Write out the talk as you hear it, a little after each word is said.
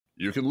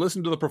You can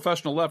listen to The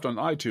Professional Left on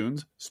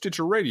iTunes,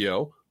 Stitcher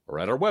Radio, or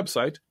at our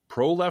website,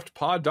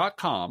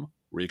 proleftpod.com,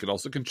 where you can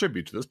also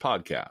contribute to this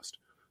podcast.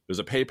 There's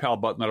a PayPal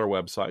button at our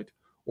website,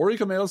 or you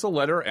can mail us a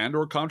letter and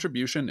or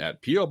contribution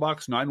at P.O.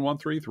 Box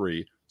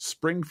 9133,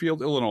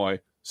 Springfield, Illinois,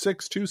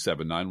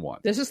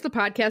 62791. This is the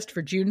podcast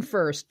for June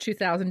 1st,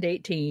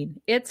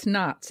 2018. It's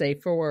not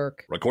safe for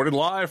work. Recorded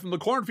live from the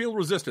Cornfield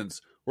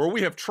Resistance, where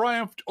we have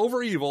triumphed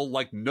over evil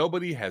like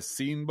nobody has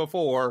seen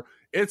before.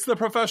 It's The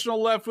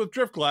Professional Left with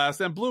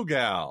Driftglass and Blue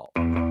Gal.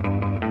 What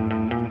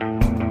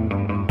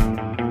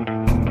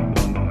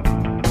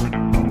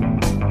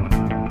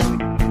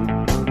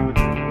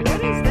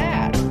is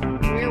that?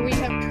 Where we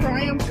have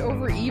triumphed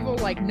over evil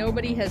like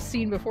nobody has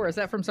seen before. Is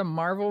that from some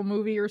Marvel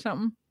movie or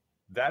something?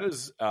 That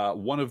is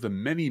one of the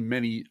many,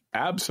 many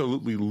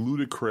absolutely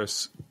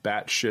ludicrous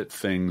batshit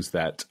things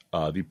that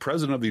the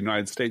President of the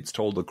United States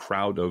told a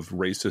crowd of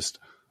racist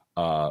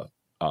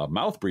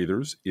mouth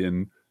breathers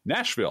in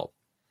Nashville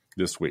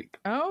this week.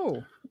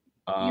 Oh,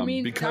 you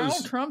mean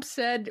Donald Trump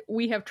said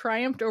we have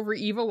triumphed over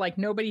evil like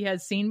nobody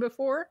has seen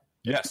before?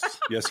 Yes,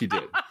 he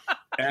did.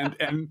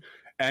 and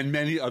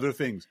many other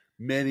things.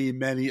 Many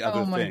other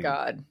things. Oh, my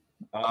God.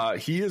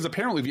 He is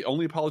apparently the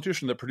only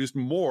politician that produced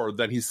more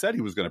than he said he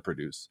was going to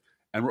produce.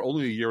 And we're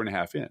only a year and a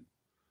half in.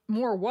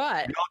 More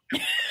what?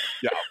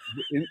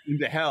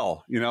 Into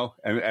hell, you know.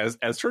 And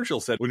as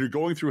Churchill said, when you're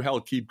going through hell,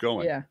 keep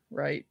going. Yeah,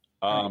 right.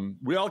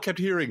 We all kept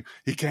hearing,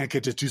 he can't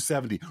get to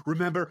 270.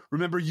 Remember,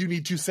 you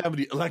need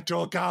 270.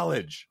 Electoral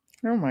college.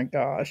 Oh, my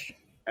gosh.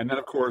 And then,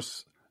 of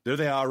course, there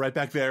they are right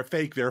back there.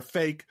 Fake. They're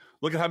fake.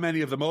 Look at how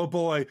many of them. Oh,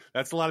 boy.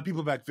 That's a lot of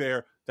people back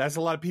there. That's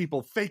a lot of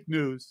people. Fake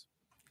news.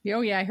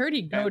 Oh, yeah, I heard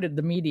he goaded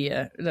the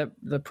media,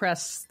 the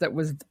press that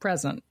was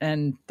present,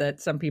 and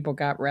that some people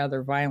got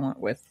rather violent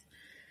with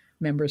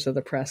members of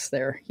the press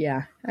there.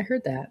 Yeah, I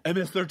heard that.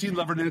 MS-13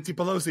 lover Nancy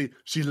Pelosi.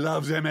 She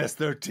loves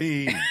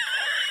MS-13.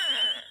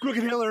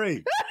 Crooked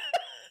Hillary.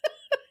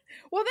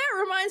 Well,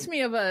 that reminds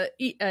me of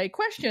a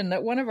question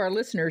that one of our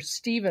listeners,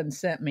 Steven,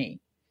 sent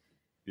me.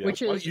 Yeah.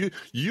 Which is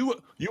you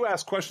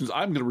ask questions.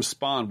 I'm going to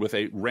respond with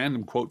a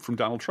random quote from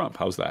Donald Trump.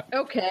 How's that?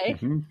 Okay.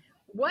 Mm-hmm.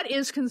 What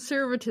is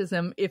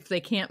conservatism if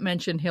they can't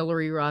mention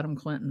Hillary Rodham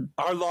Clinton?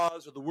 Our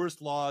laws are the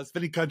worst laws of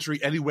any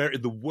country anywhere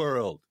in the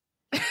world.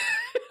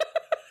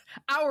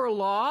 Our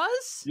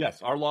laws?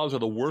 Yes, our laws are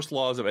the worst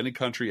laws of any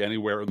country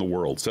anywhere in the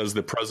world, says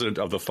the president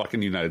of the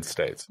fucking United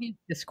States. He's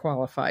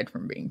disqualified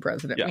from being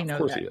president. Yeah, we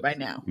know that by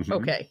now. Mm-hmm.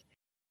 Okay.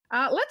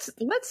 Let's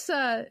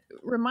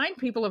remind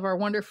people of our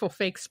wonderful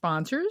fake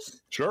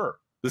sponsors. Sure.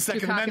 The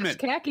Second Amendment.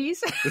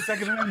 Khakis. The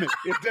Second Amendment.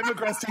 If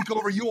Democrats take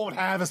over, you won't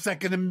have a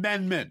Second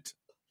Amendment.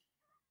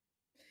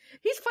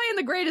 He's playing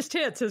the greatest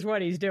hits, is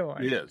what he's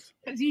doing. He is,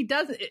 because he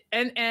does,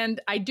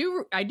 and I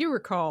do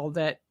recall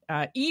that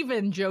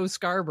even Joe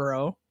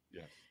Scarborough,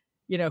 yes,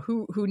 you know,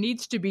 who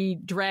needs to be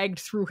dragged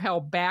through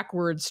hell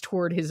backwards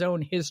toward his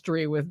own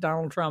history with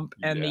Donald Trump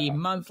and the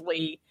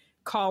monthly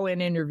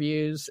call-in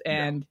interviews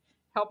and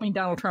helping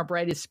Donald Trump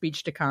write his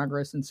speech to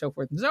Congress and so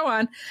forth and so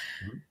on.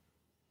 Mm-hmm.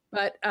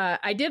 But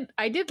I did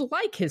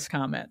like his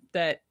comment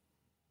that,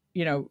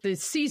 you know,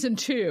 it's season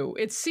two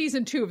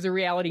of the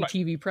reality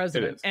TV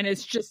president, and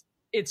it's just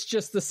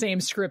the same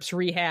scripts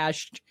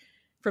rehashed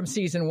from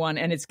season one,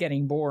 and it's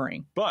getting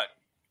boring. But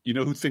you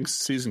know who thinks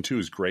season two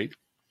is great?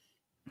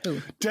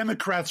 Who?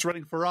 Democrats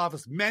running for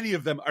office. Many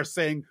of them are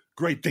saying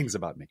great things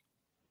about me.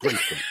 Great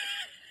things.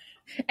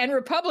 And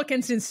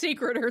Republicans in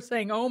secret are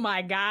saying, "Oh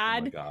my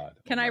God,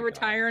 can I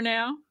retire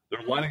now?"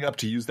 They're lining up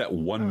to use that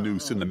one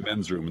noose in the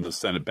men's room in the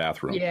Senate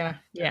bathroom. Yeah.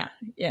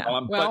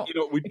 Well, but, you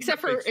know,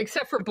 except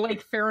for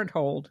Blake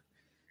Farenthold,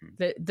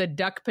 the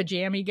duck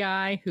pajama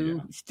guy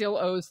who still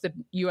owes the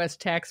U.S.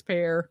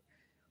 taxpayer.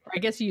 I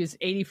guess he used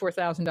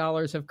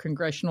 $84,000 of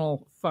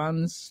congressional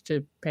funds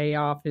to pay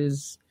off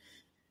his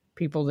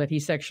people that he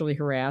sexually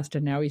harassed,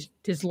 and now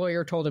his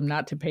lawyer told him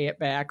not to pay it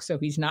back, so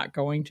he's not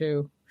going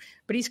to.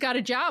 But he's got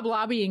a job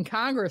lobbying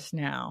Congress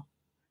now.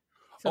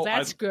 So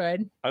that's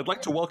good. I'd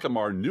like to welcome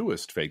our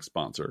newest fake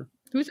sponsor.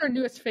 Who's our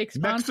newest fake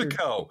sponsor?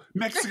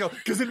 Mexico.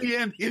 Because in the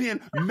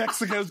end,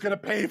 Mexico's going to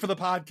pay for the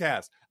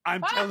podcast.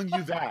 I'm telling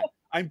you that.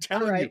 I'm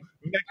telling you.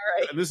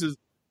 Mexico, this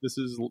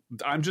is.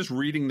 I'm just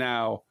reading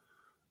now.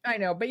 I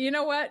know, but you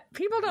know what?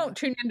 People don't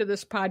tune into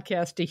this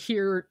podcast to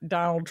hear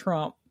Donald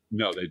Trump.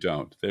 No, they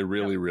don't. They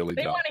really don't.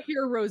 They want to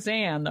hear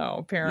Roseanne, though.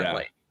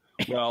 Apparently.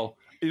 Yeah. Well,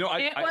 you know,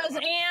 it was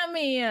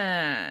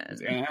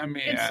Amiens.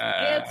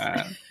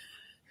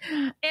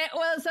 It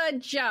was a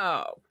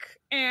joke,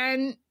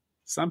 and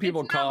some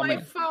people call me.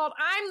 It's not my fault.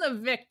 I'm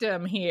the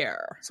victim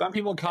here. Some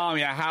people call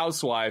me a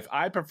housewife.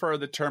 I prefer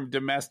the term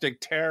domestic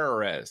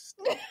terrorist.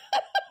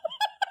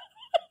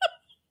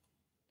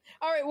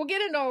 All right, we'll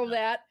get into all of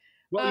that.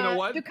 Well, you know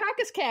what?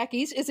 Dukakis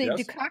Khakis is a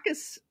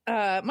Dukakis,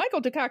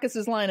 Michael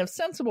Dukakis' line of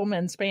sensible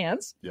men's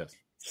pants. Yes.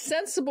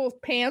 Sensible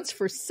pants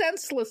for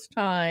senseless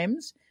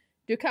times.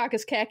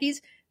 Dukakis Khakis.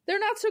 They're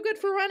not so good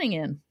for running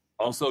in.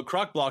 Also,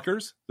 Croc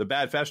Blockers, the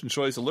bad fashion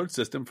choice alert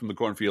system from the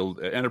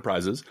Cornfield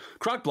Enterprises.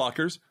 Croc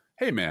Blockers,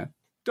 hey man,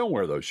 don't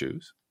wear those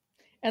shoes.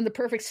 And the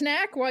perfect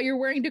snack while you're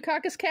wearing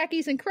Dukakis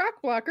khakis and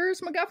croc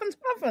blockers, MacGuffin's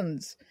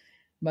Muffins.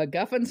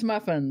 MacGuffin's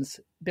Muffins,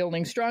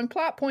 building strong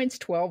plot points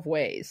 12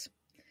 ways.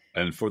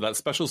 And for that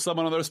special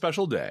someone on their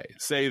special day,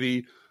 say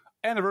the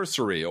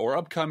anniversary or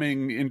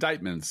upcoming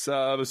indictments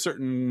of a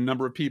certain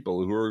number of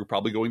people who are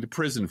probably going to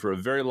prison for a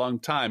very long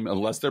time,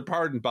 unless they're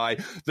pardoned by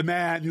the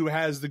man who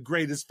has the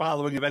greatest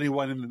following of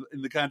anyone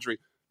in the country,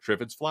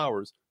 Triffitt's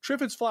Flowers.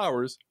 Triffitt's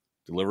Flowers,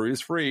 delivery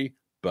is free,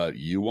 but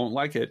you won't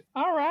like it.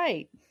 All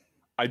right.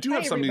 I do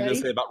have something to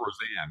say about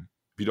Roseanne,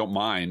 if you don't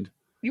mind.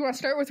 You want to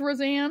start with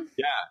Roseanne?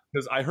 Yeah,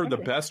 because I heard the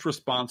best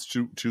response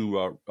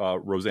to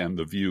Roseanne,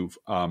 The View,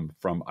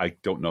 from I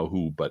don't know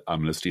who, but I'm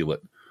going to steal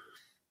it.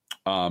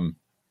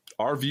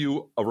 Our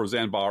view of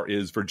Roseanne Barr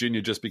is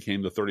Virginia just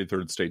became the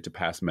 33rd state to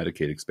pass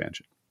Medicaid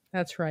expansion.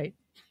 That's right.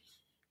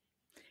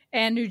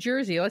 And New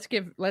Jersey, let's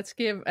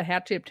give a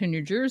hat tip to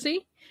New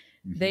Jersey.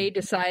 Mm-hmm. They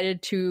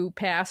decided to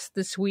pass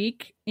this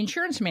week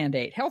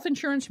health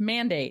insurance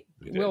mandate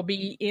will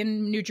be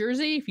in New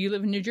Jersey. If you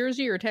live in New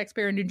Jersey or a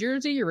taxpayer in New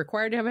Jersey, you're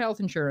required to have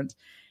health insurance.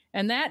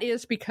 And that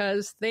is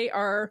because they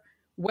are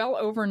well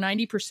over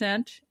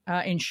 90%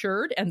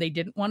 insured, and they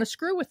didn't want to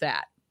screw with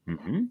that.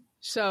 Mm-hmm.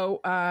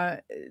 So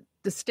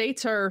the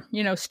states are,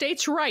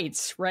 states'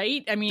 rights,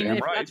 right? I mean,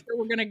 that's where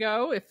we're going to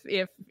go,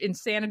 if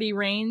insanity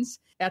reigns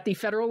at the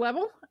federal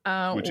level,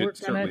 which it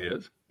certainly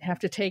is, have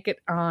to take it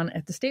on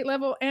at the state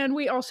level. And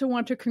we also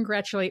want to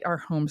congratulate our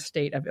home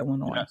state of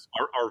Illinois. Yes.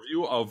 Our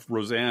view of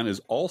Roseanne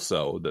is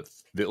also that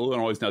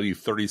Illinois is now the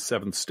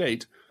 37th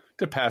state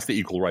to pass the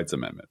Equal Rights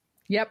Amendment.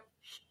 Yep.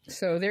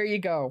 So there you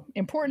go.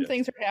 Important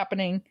things are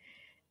happening.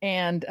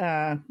 And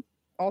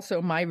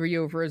also my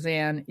view of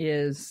Roseanne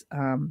is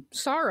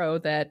sorrow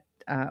that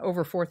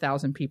over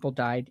 4,000 people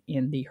died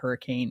in the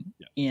hurricane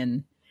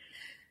in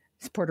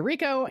Puerto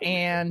Rico,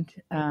 and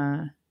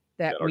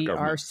that we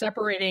are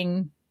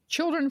separating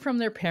children from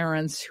their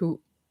parents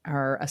who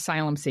are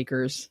asylum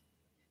seekers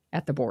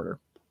at the border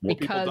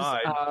because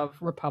of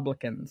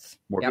Republicans.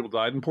 More people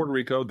died in Puerto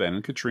Rico than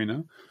in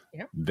Katrina,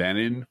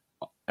 than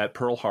at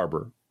Pearl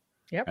Harbor,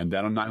 and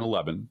then on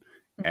 9/11.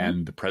 Mm-hmm.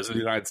 And the President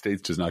of the United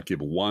States does not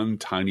give one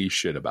tiny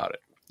shit about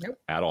it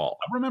at all.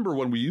 I remember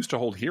when we used to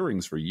hold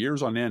hearings for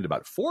years on end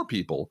about 4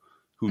 people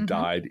who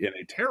died in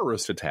a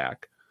terrorist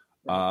attack.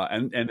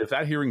 And if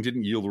that hearing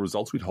didn't yield the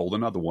results, we'd hold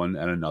another one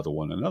and another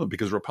one and another,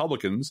 because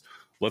Republicans,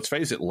 let's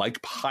face it,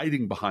 like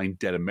hiding behind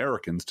dead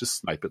Americans to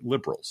snipe at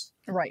liberals.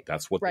 Right.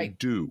 That's what they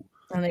do.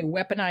 And they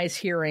weaponize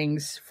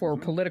hearings for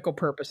political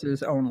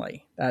purposes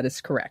only. That is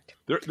correct.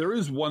 There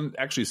is one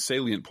actually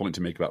salient point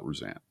to make about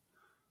Roseanne,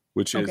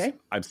 which is,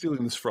 I'm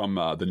stealing this from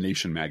The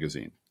Nation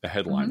magazine, the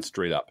headline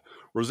straight up.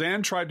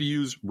 Roseanne tried to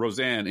use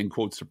Roseanne in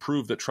quotes to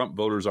prove that Trump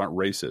voters aren't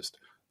racist.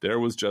 There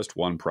was just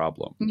one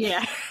problem.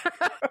 Yeah.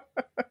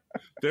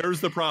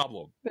 There's the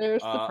problem.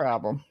 There's the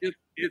problem.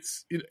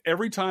 It's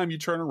every time you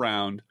turn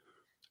around,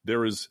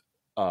 there is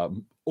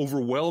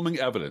overwhelming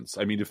evidence.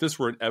 I mean, if this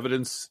were an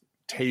evidence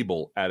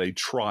table at a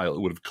trial,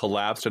 it would have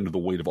collapsed under the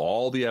weight of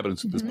all the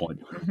evidence at this point.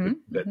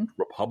 That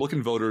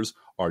Republican voters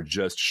are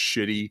just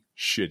shitty,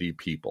 shitty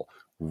people.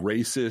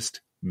 Racist,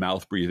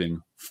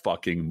 mouth-breathing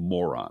fucking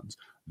morons.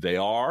 They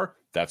are.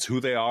 That's who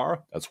they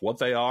are. That's what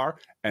they are.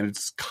 And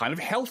it's kind of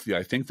healthy,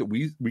 I think, that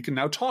we can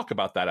now talk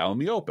about that out in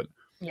the open.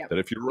 Yep. That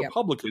if you're a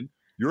Republican,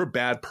 you're a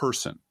bad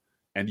person,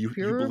 and you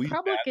believe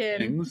bad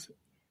things.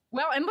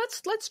 Well, and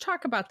let's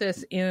talk about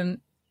this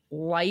in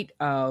light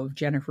of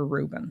Jennifer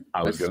Rubin.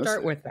 Let's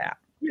start with that.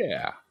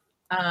 Yeah.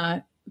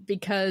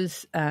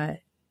 Because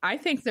I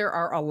think there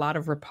are a lot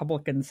of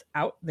Republicans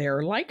out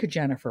there like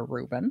Jennifer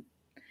Rubin.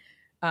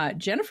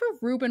 Jennifer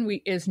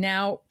Rubin is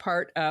now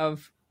part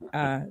of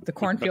the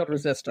Cornfield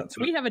Resistance.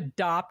 We have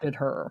adopted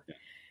her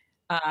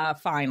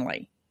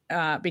finally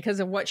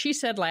because of what she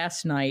said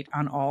last night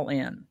on All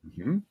In.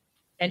 Mm-hmm.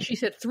 And she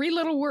said 3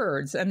 little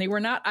words, and they were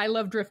not "I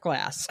love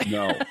Driftglass."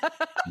 No.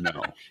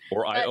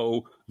 Or I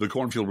owe the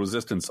Cornfield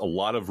Resistance a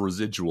lot of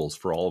residuals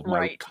for all of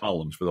my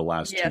columns for the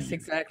last 2 years. Yes,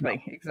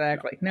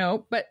 exactly.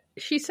 No, but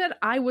she said,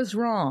 I was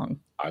wrong.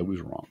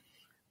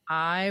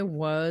 Mm-hmm.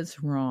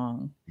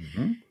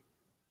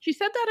 She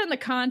said that in the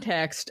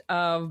context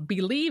of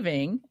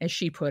believing, as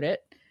she put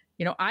it,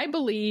 I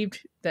believed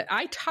that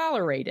I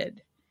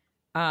tolerated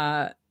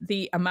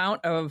the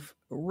amount of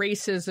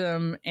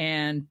racism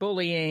and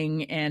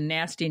bullying and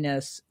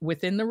nastiness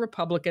within the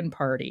Republican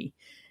Party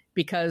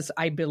because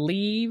I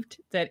believed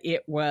that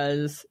it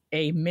was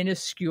a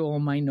minuscule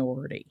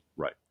minority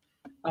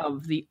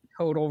of the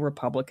total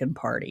Republican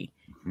Party.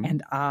 Mm-hmm.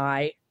 And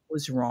I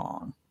was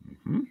wrong.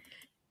 Mm-hmm.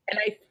 And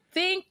I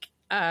think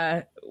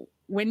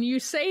when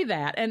you say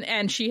that,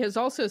 and she has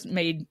also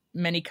made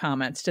many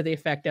comments to the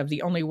effect of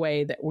the only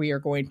way that we are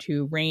going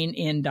to rein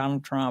in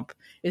Donald Trump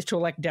is to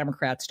elect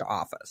Democrats to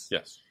office.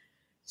 Yes.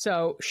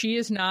 So she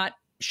is not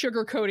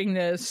sugarcoating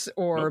this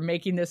or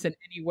making this in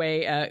any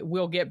way.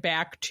 We'll get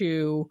back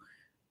to,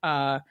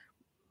 let's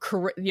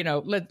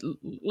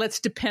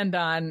depend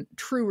on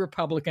true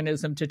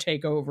republicanism to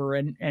take over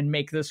and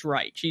make this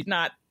right. She's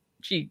not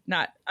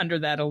under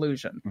that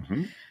illusion.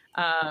 Mm-hmm.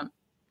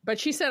 But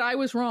she said, I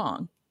was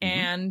wrong.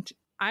 And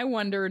I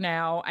wonder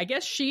now, I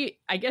guess she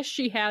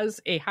has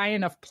a high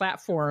enough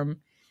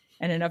platform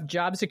and enough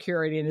job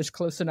security and is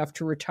close enough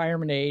to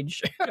retirement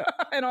age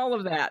and all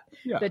of that,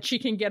 that she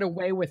can get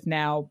away with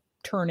now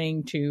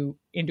turning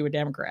into a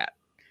Democrat.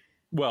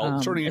 Well,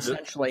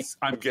 essentially,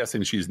 I'm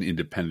guessing she's an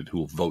independent who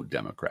will vote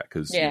Democrat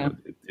because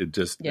it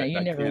just you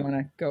never want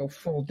to go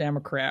full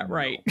Democrat,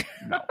 right?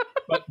 No.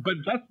 But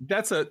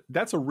that's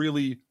a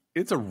really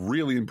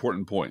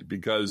important point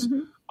because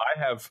I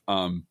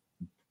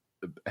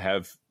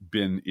have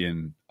been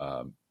in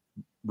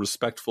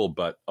respectful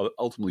but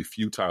ultimately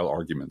futile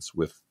arguments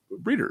with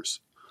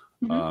readers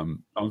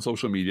on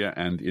social media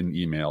and in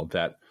email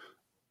that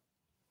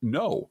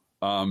no,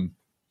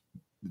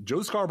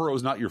 Joe Scarborough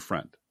is not your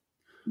friend.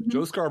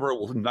 Joe Scarborough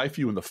will knife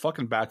you in the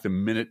fucking back the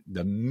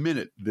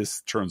minute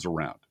this turns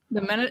around.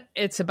 The minute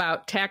it's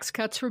about tax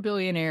cuts for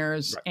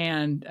billionaires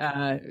and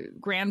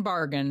grand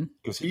bargain,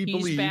 because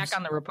he's back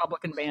on the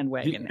Republican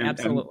bandwagon.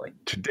 Absolutely.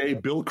 And today,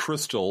 Bill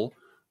Kristol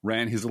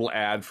ran his little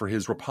ad for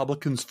his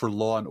Republicans for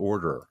Law and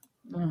Order.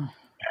 And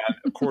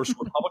of course,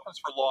 Republicans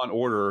for Law and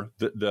Order,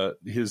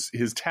 his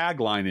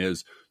tagline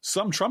is,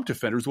 some Trump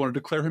defenders want to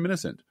declare him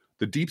innocent,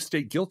 the deep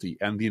state guilty,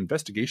 and the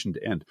investigation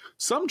to end.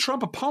 Some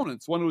Trump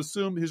opponents want to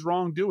assume his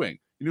wrongdoing.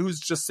 You know who's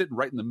just sitting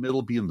right in the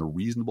middle, being the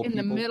reasonable people?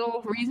 In the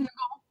middle, reasonable?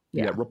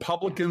 Yeah,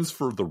 Republicans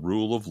for the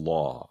rule of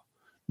law.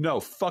 No,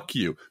 fuck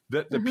you.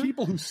 The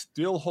people who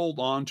still hold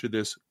on to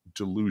this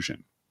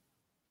delusion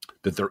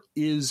that there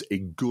is a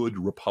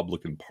good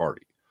Republican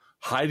Party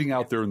hiding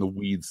out there in the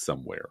weeds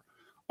somewhere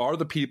are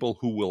the people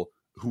who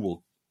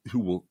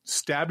will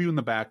stab you in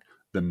the back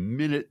the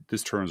minute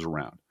this turns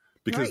around.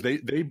 Because they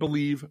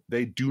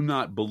do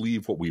not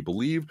believe what we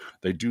believe.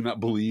 They do not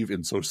believe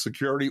in Social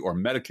Security or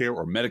Medicare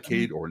or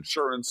Medicaid or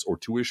insurance or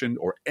tuition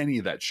or any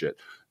of that shit.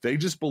 They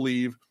just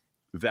believe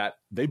that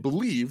they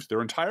believed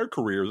their entire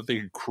career that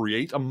they could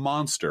create a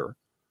monster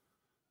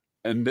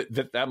and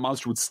that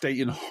monster would stay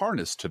in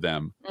harness to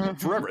them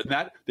forever. And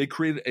that they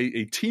created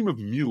a team of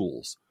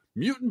mules,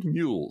 mutant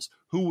mules,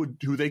 who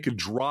they could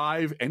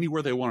drive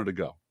anywhere they wanted to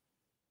go.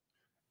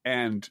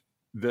 And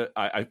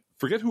I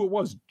forget who it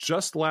was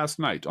just last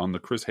night on the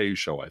Chris Hayes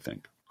show, I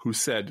think, who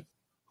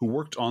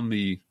worked on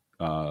the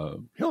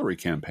Hillary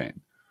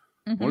campaign.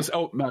 Jess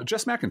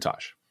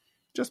McIntosh,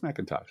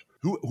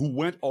 who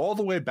went all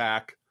the way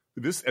back.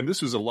 This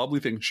was a lovely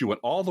thing. She went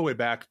all the way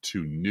back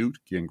to Newt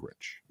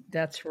Gingrich.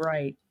 That's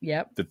right.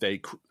 Yep. That they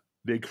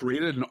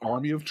created an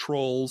army of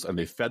trolls and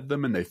they fed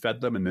them and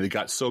they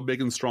got so big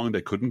and strong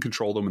they couldn't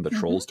control them and the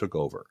trolls took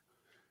over.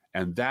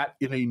 And that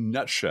in a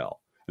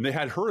nutshell. And they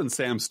had her and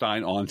Sam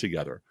Stein on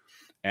together,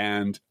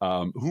 and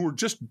who were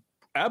just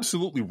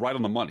absolutely right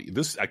on the money.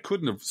 I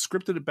couldn't have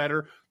scripted it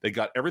better. They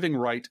got everything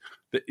right.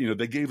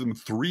 They gave them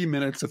 3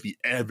 minutes at the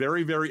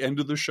very, very end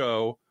of the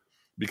show,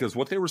 because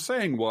what they were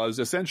saying was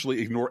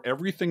essentially ignore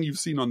everything you've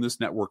seen on this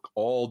network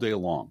all day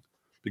long,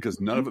 because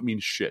none of it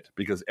means shit.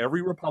 Because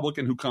every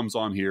Republican who comes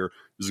on here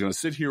is going to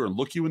sit here and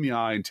look you in the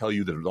eye and tell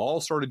you that it all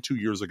started 2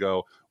 years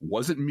ago.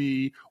 Wasn't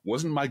me,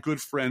 wasn't my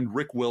good friend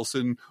Rick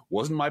Wilson,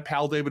 wasn't my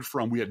pal David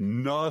Frum. We had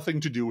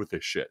nothing to do with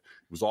this shit.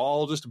 It was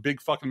all just a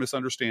big fucking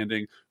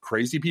misunderstanding.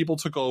 Crazy people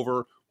took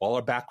over while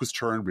our back was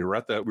turned. We were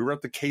at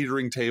the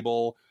catering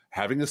table,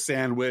 having a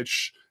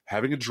sandwich,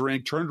 having a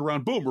drink, turned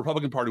around, boom,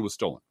 Republican Party was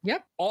stolen.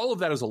 Yep. All of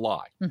that is a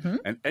lie.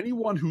 And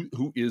anyone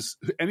who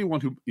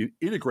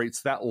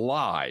integrates that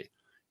lie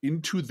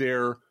into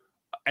their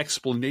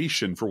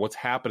explanation for what's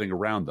happening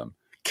around them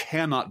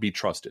cannot be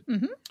trusted,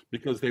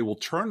 because they will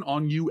turn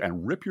on you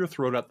and rip your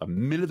throat out the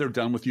minute they're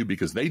done with you,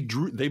 because they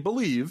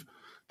believe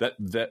that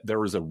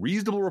there is a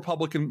reasonable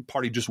Republican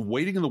Party just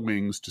waiting in the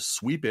wings to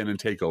sweep in and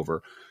take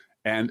over.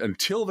 And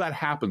until that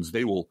happens,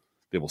 they will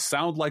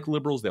sound like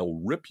liberals. They'll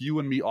rip you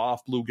and me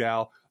off, Blue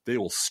Gal. They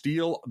will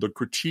steal the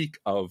critique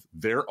of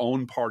their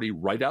own party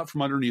right out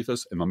from underneath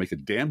us, and they'll make a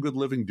damn good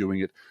living doing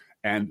it.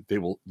 And they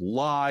will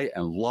lie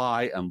and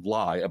lie and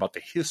lie about the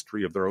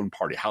history of their own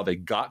party, how they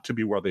got to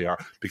be where they are,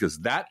 because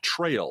that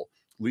trail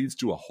leads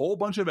to a whole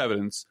bunch of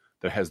evidence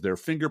that has their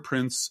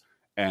fingerprints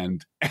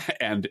and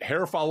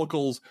hair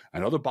follicles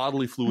and other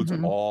bodily fluids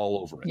all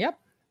over it. Yep.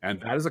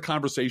 And that is a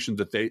conversation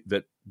that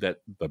the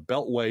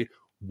Beltway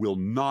will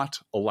not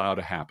allow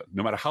to happen.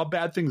 No matter how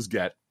bad things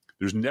get,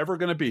 there's never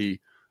going to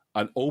be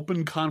an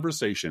open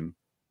conversation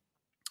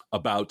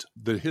about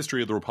the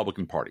history of the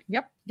Republican Party.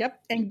 Yep.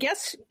 And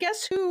guess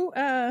who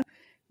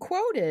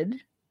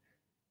quoted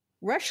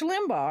Rush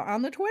Limbaugh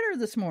on the Twitter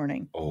this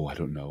morning? Oh, I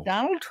don't know.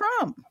 Donald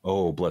Trump.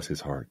 Oh, bless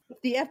his heart.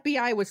 The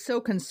FBI was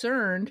so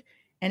concerned,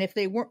 and if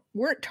they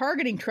weren't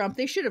targeting Trump,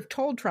 they should have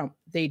told Trump.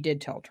 They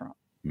did tell Trump.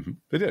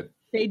 They did.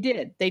 They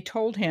did. They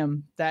told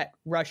him that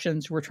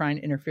Russians were trying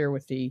to interfere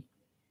with the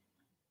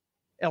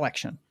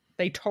election.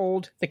 They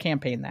told the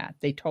campaign that.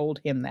 They told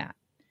him that.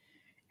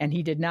 And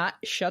he did not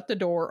shut the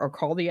door or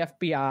call the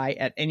FBI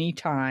at any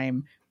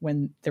time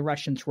when the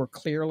Russians were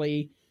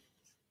clearly,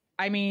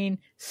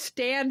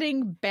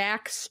 standing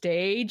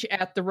backstage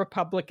at the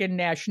Republican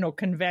National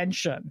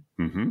Convention.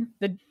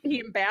 The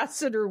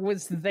ambassador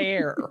was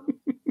there.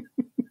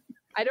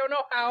 I don't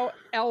know how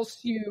else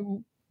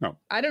you. No.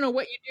 I don't know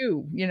what you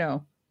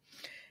do.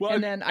 Well,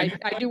 and then I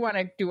do want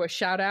to do a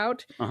shout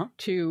out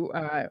to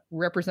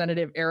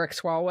Representative Eric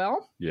Swalwell.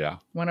 Yeah.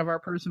 One of our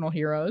personal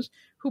heroes,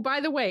 who,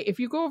 by the way, if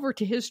you go over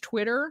to his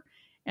Twitter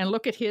and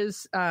look at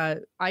his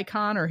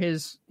icon or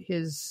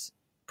his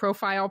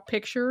profile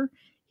picture,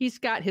 he's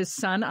got his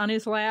son on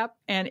his lap,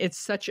 and it's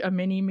such a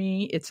mini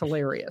me. It's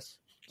hilarious.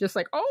 Just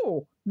like,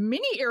 oh,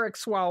 mini Eric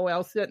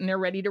Swalwell sitting there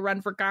ready to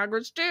run for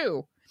Congress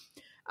too.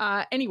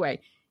 Anyway,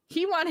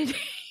 he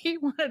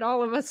wanted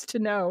all of us to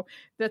know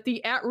that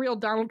the @real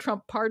Donald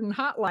Trump pardon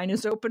hotline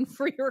is open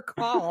for your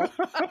call.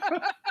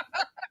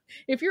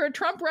 If you're a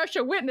Trump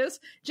Russia witness,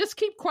 just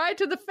keep quiet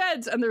to the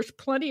feds, and there's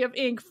plenty of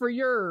ink for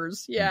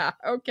yours. Yeah,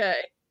 okay.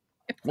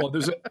 Well,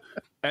 there's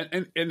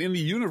and in the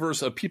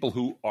universe of people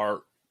who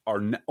are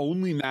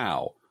only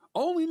now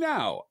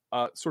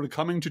sort of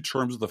coming to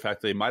terms with the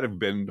fact they might have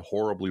been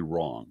horribly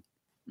wrong,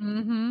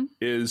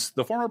 is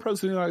the former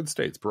president of the United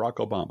States, Barack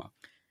Obama.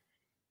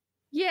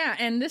 Yeah,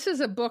 and this is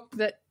a book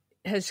that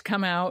has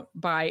come out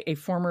by a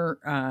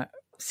former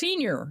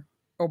senior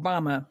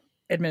Obama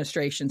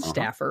administration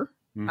staffer.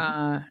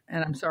 And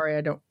I'm sorry,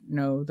 I don't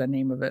know the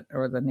name of it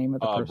or the name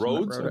of the person.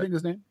 Rhodes, I think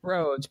his name.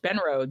 Rhodes, Ben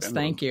Rhodes.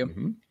 Thank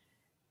you.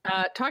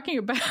 Talking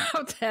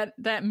about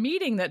that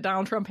meeting that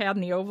Donald Trump had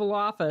in the Oval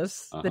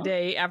Office the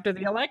day after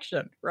the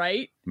election,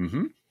 right?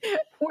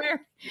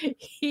 Where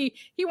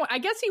I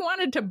guess he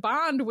wanted to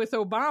bond with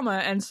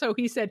Obama, and so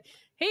he said,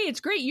 "Hey,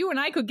 it's great you and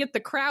I could get the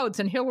crowds,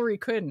 and Hillary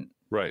couldn't."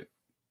 Right.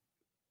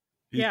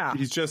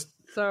 He's just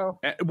so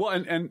well,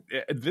 and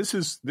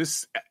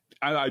this.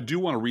 I do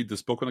want to read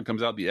this book when it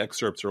comes out. The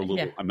excerpts are a little.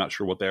 Yeah. I'm not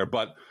sure what they are,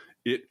 but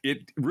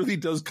it really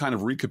does kind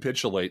of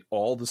recapitulate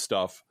all the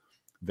stuff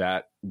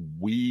that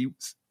the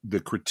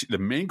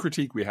main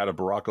critique we had of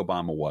Barack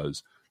Obama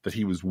was that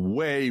he was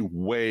way,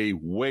 way,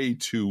 way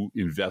too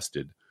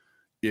invested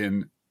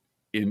in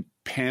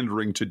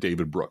pandering to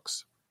David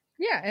Brooks.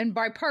 Yeah, and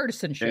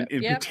bipartisanship.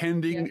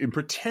 And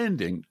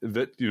pretending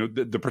that,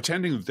 the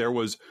pretending that there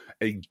was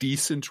a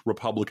decent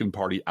Republican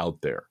Party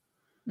out there.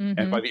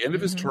 And by the end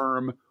of his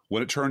term,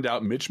 when it turned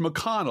out Mitch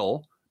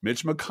McConnell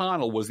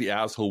was the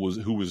asshole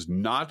who was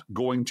not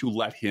going to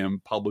let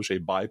him publish a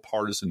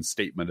bipartisan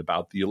statement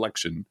about the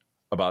election,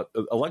 about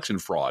election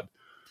fraud.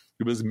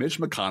 It was Mitch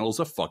McConnell's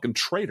a fucking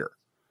traitor.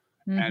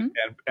 And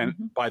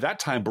by that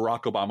time,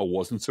 Barack Obama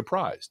wasn't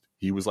surprised.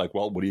 He was like,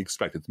 well, what do you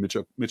expect? It's Mitch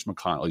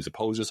McConnell. He's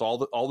opposed us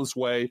all this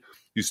way.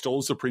 He stole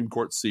the Supreme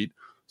Court seat.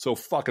 So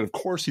fuck it. Of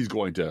course he's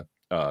going to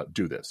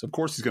do this. Of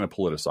course he's going to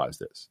politicize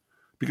this.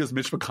 Because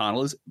Mitch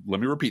McConnell is, let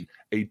me repeat,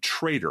 a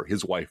traitor.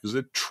 His wife is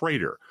a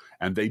traitor.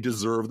 And they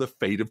deserve the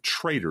fate of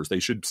traitors.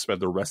 They should spend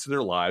the rest of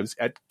their lives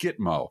at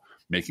Gitmo,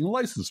 making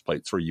license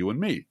plates for you and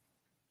me.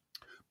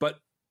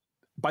 But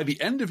by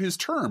the end of his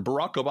term,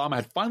 Barack Obama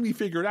had finally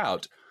figured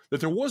out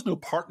that there was no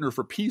partner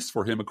for peace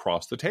for him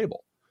across the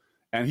table.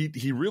 And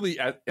he really,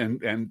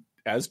 and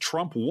as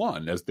Trump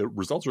won, as the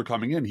results were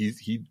coming in,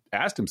 he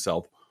asked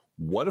himself,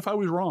 what if I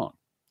was wrong?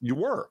 You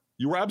were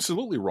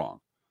absolutely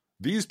wrong.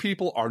 These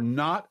people are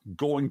not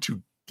going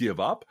to give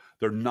up.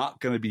 They're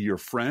not going to be your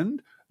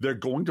friend. They're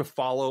going to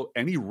follow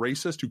any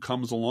racist who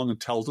comes along and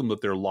tells them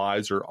that their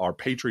lies are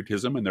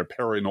patriotism and their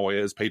paranoia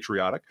is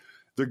patriotic.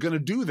 They're going to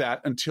do that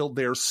until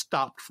they're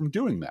stopped from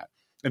doing that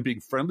and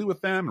being friendly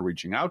with them and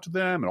reaching out to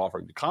them and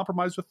offering to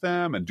compromise with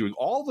them and doing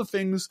all the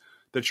things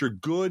that your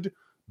good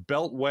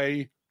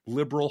Beltway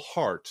liberal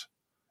heart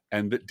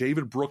and that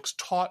David Brooks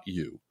taught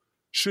you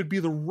should be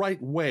the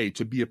right way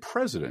to be a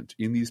president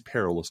in these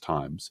perilous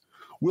times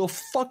will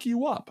fuck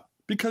you up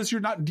because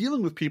you're not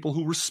dealing with people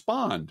who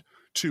respond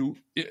to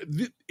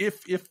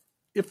if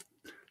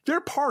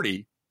their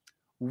party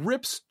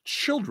rips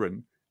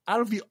children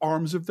out of the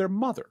arms of their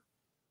mother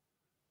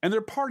and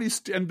their party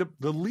and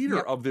the leader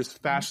of this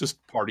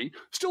fascist party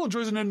still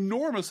enjoys an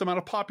enormous amount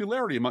of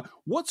popularity.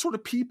 What sort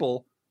of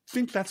people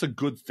think that's a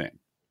good thing?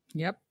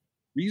 Yep.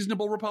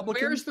 Reasonable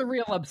Republicans? Where's the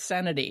real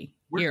obscenity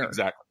here?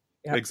 Exactly.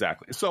 Yep.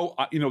 Exactly. So,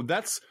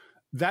 that's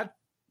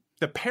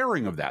the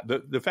pairing of that,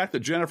 the fact that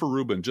Jennifer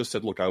Rubin just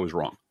said, look, I was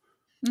wrong.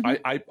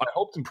 I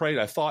hoped and prayed.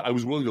 I thought I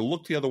was willing to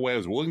look the other way. I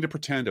was willing to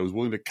pretend. I was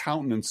willing to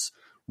countenance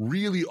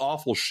really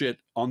awful shit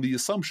on the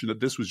assumption that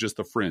this was just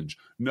the fringe.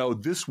 No,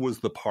 this was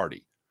the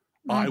party.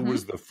 I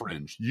was the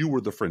fringe. You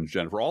were the fringe,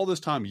 Jennifer. All this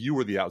time, you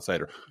were the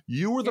outsider.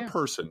 You were the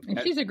person. And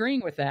she's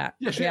agreeing with that.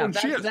 Yeah, she is.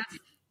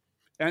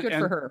 That's good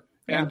for her.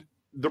 Yeah.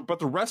 But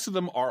the rest of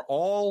them are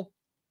all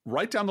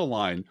right down the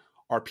line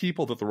are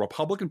people that the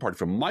Republican Party,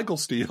 from Michael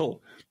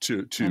Steele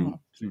to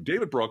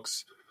David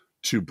Brooks,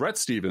 to Brett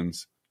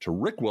Stevens, to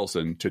Rick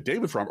Wilson, to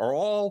David Frum, are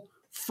all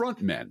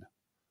front men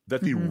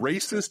that the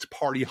racist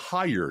party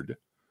hired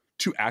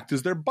to act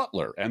as their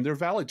butler and their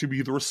valet, to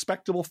be the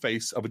respectable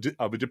face of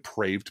a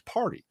depraved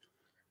party.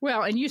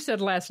 Well, and you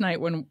said last night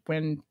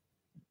when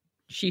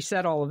she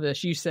said all of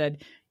this, you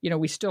said,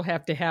 we still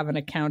have to have an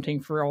accounting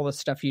for all the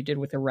stuff you did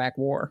with the Iraq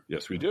War.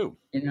 Yes, we do.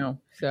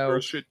 So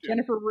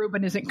Jennifer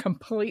Rubin isn't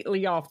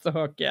completely off the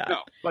hook yet. No,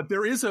 but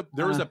there is a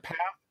path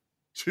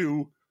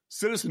to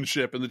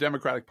citizenship in the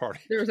Democratic Party.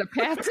 There's a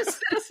path to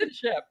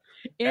citizenship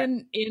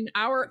on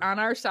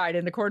our side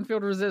in the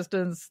cornfield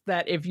resistance.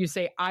 That if you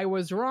say I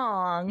was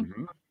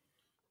wrong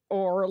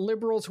or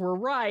liberals were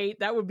right,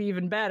 that would be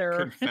even better.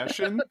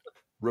 Confession,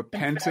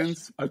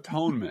 repentance,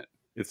 atonement.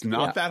 It's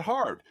not that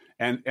hard.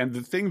 And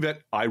the thing that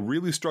I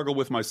really struggle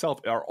with myself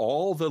are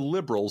all the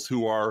liberals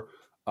who are,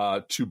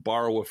 to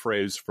borrow a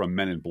phrase from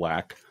Men in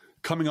Black,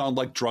 coming on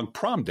like drunk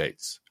prom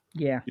dates.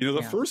 Yeah.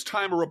 The first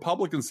time a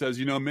Republican says,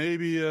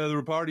 maybe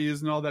the party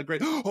isn't all that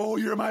great. Oh,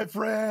 you're my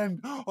friend.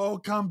 Oh,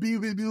 come be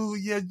with me.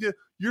 Yeah,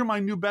 you're my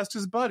new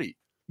bestest buddy.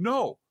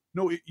 No,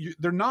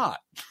 they're not.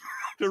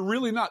 They're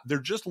really not. They're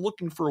just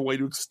looking for a way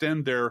to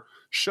extend their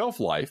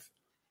shelf life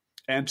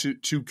and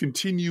to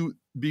continue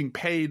being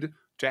paid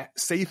to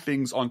say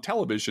things on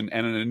television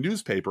and in a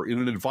newspaper in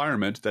an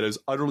environment that is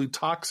utterly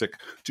toxic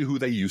to who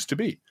they used to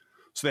be.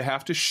 So they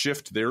have to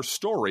shift their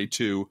story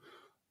to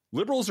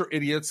liberals are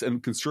idiots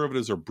and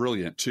conservatives are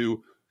brilliant,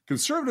 to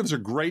conservatives are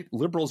great,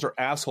 liberals are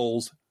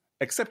assholes,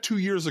 except 2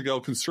 years ago,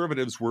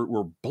 conservatives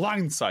were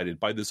blindsided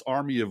by this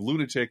army of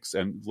lunatics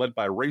and led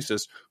by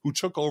racists who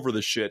took over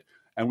the shit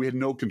and we had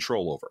no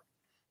control over.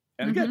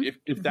 And again,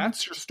 if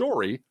that's your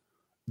story,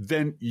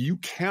 then you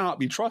cannot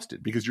be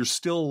trusted because you're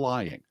still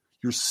lying.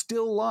 You're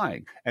still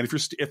lying. And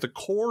if the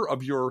core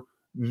of your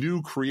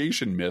new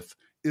creation myth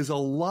is a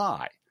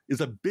lie,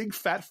 is a big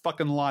fat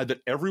fucking lie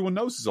that everyone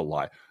knows is a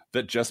lie,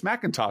 that Jess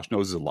McIntosh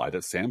knows is a lie,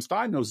 that Sam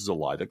Stein knows is a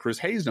lie, that Chris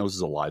Hayes knows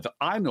is a lie, that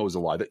I know is a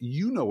lie, that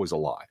you know is a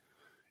lie.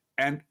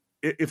 And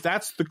if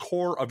that's the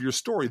core of your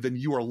story, then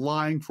you are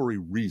lying for a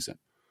reason.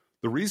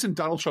 The reason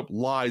Donald Trump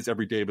lies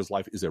every day of his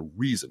life is a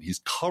reason.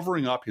 He's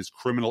covering up his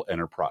criminal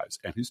enterprise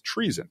and his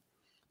treason.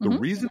 The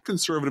reason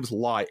conservatives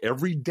lie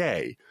every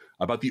day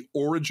about the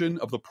origin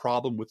of the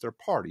problem with their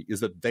party is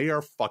that they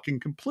are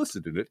fucking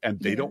complicit in it and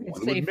they don't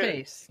want to admit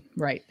face.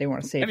 Right. They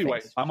want to save anyway,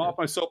 face. I'm off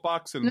my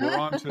soapbox and we're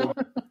on to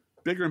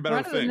bigger and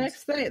better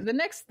things. The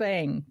next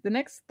thing.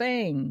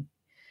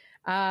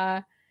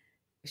 Do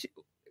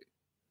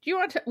you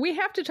want to? We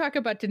have to talk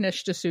about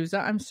Dinesh D'Souza.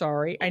 I'm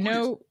sorry. I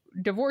know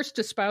divorce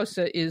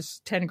desposa is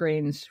 10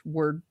 grains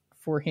word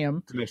for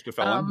him. Dinesh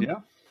DeFellon, yeah.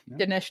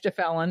 Dinesh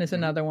DeFellon is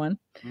another one.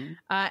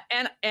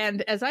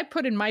 And as I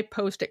put in my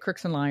post at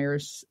Crooks and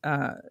Liars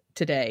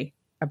today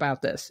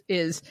about this,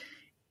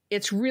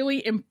 it's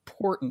really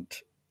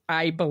important,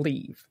 I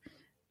believe,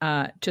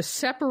 to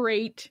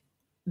separate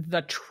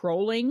the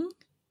trolling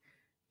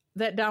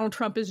that Donald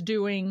Trump is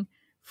doing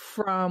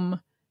from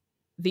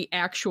the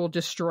actual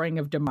destroying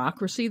of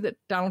democracy that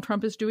Donald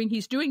Trump is doing.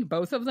 He's doing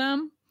both of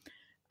them.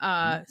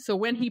 So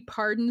when he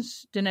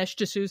pardons Dinesh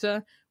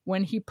D'Souza,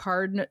 when he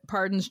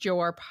pardons Joe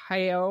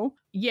Arpaio,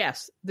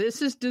 yes,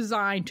 this is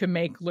designed to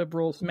make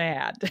liberals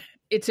mad.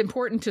 It's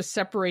important to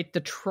separate the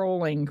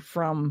trolling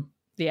from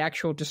the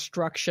actual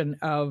destruction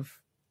of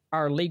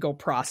our legal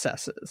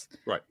processes.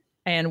 Right.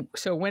 And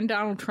so when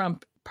Donald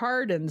Trump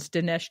pardons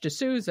Dinesh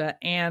D'Souza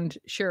and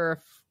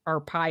Sheriff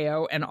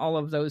Arpaio and all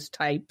of those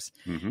types,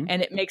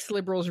 and it makes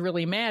liberals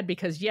really mad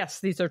because, yes,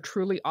 these are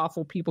truly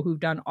awful people who've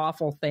done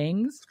awful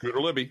things.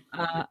 Scooter Libby.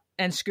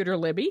 And Scooter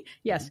Libby,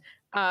 yes.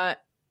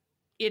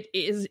 It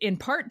is in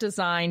part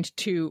designed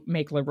to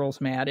make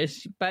liberals mad,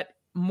 but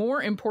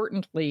more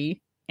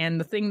importantly, and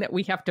the thing that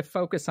we have to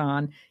focus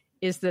on,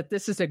 is that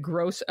this is a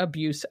gross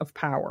abuse of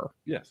power.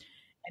 Yes.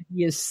 And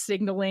he is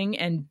signaling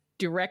and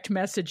direct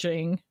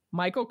messaging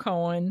Michael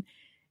Cohen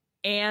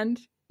and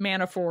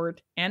Manafort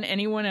and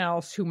anyone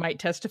else who might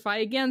testify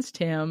against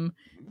him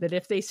that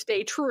if they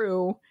stay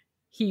true,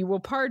 he will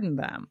pardon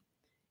them.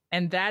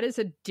 And that is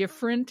a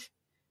different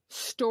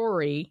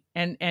story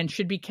and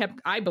should be kept,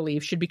 I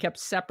believe, should be kept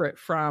separate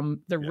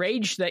from the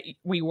rage that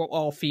we will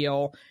all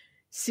feel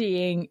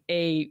seeing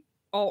a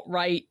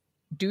alt-right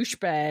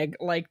douchebag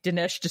like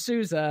Dinesh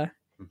D'Souza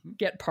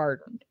get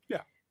pardoned.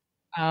 Yeah.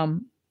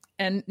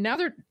 And now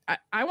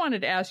I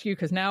wanted to ask you,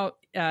 because now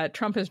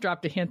Trump has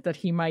dropped a hint that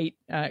he might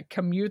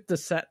commute the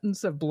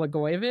sentence of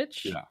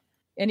Blagojevich. Yeah.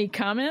 Any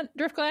comment,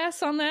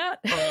 Driftglass, on that?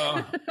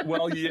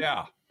 Well,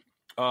 yeah.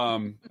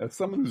 As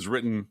someone who's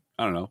written,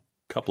 I don't know,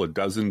 a couple of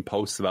dozen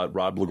posts about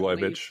Rod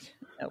Blagojevich.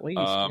 At least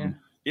yeah.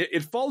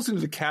 It falls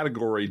into the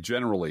category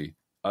generally,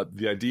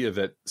 the idea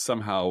that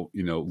somehow,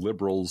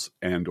 liberals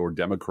and or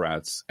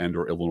Democrats and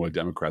or Illinois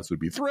Democrats would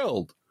be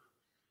thrilled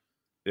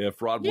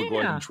if Rod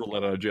Blagojevich were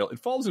let out of jail. It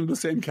falls into the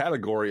same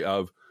category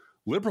of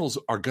liberals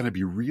are going to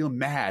be real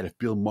mad if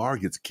Bill Maher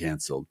gets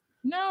canceled.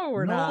 No,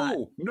 we're not.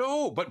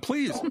 No, but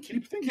please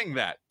keep thinking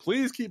that.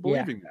 Please keep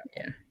believing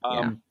that.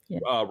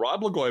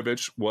 Rod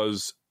Blagojevich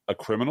was a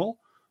criminal.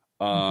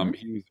 He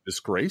was a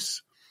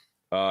disgrace.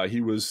 We had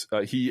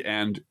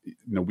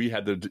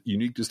the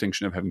unique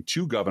distinction of having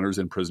two governors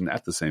in prison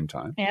at the same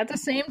time. At the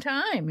same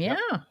time, yeah.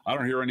 I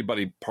don't hear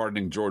anybody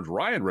pardoning George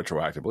Ryan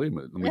retroactively.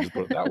 Let me just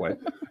put it that way.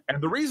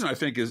 And the reason I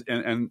think is,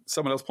 and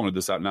someone else pointed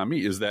this out, not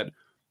me, is that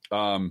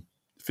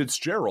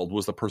Fitzgerald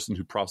was the person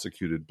who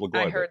prosecuted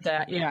Blagojevich. I heard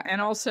that, yeah. And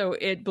also,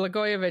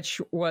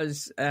 Blagojevich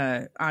was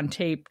on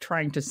tape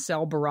trying to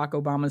sell Barack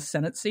Obama's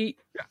Senate seat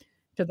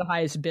to the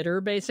highest bidder,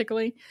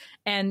 basically.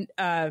 And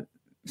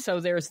So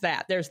there's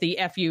that. There's the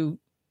F.U.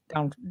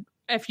 Barack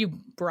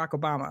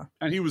Obama.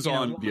 And he was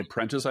on The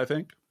Apprentice, I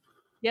think.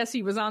 Yes,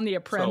 he was on The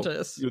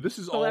Apprentice. So, this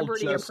is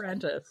Celebrity all just,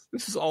 Apprentice.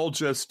 This is all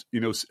just,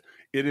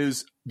 it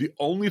is the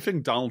only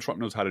thing Donald Trump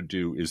knows how to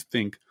do is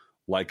think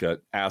like an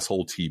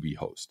asshole TV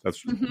host.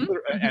 That's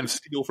and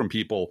steal from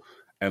people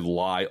and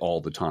lie all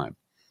the time.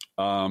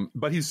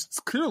 But he's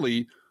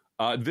clearly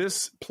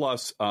this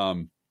plus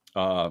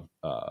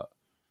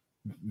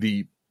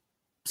the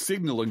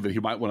signaling that he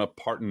might want to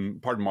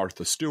pardon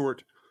Martha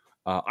Stewart.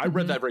 I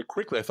read that very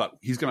quickly. I thought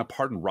he's going to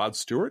pardon Rod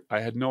Stewart.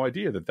 I had no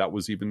idea that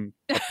was even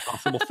a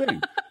possible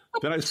thing.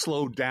 Then I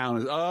slowed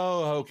down.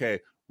 Oh, okay,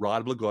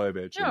 Rod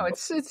Blagojevich. No,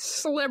 it's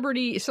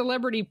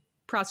celebrity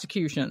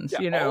prosecutions.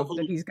 Yeah,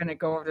 that he's going to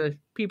go over to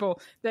people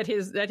that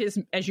his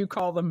as you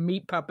call them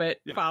meat puppet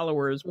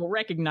followers will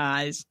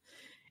recognize,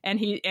 and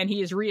he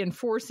is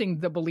reinforcing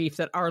the belief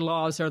that our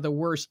laws are the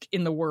worst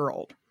in the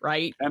world,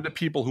 right? And the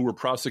people who were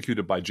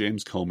prosecuted by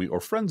James Comey or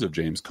friends of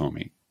James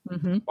Comey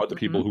are the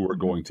people who are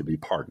going to be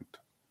pardoned.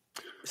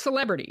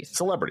 Celebrities,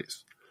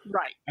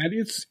 right? And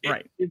it's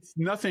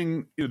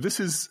nothing.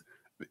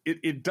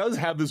 It does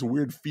have this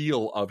weird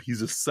feel of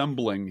he's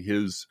assembling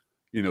his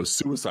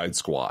Suicide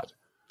Squad.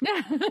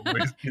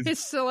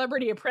 His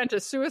Celebrity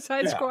Apprentice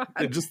Suicide Squad.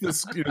 Just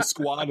this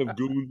squad of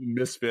goons and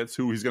misfits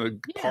who he's going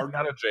to pardon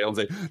out of jail and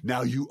say,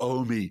 now you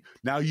owe me.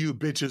 Now you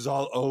bitches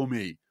all owe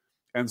me.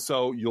 And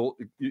so you'll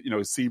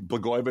see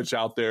Blagojevich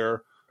out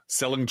there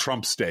selling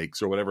Trump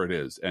steaks or whatever it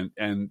is.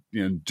 And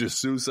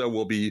D'Souza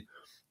will be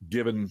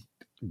given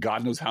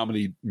God knows how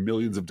many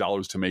millions of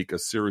dollars to make a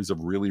series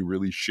of really,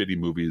 really shitty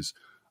movies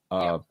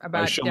about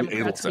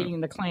Democrats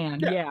beating the Klan.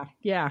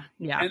 Yeah.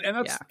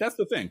 And that's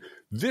the thing.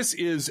 This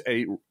is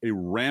a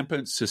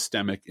rampant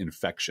systemic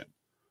infection.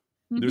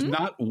 There's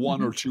not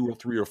one or two or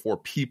three or four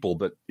people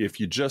that if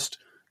you just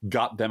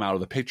got them out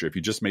of the picture, if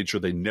you just made sure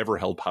they never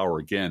held power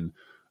again,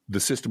 the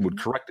system would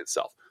correct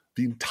itself.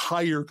 The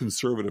entire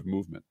conservative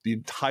movement, the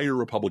entire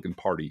Republican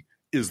Party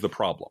is the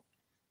problem.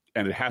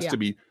 And it has to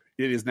be,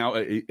 it is now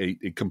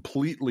a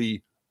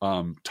completely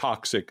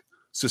toxic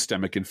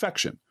systemic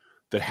infection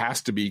that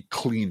has to be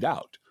cleaned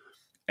out.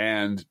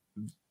 And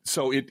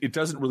so it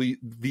doesn't really,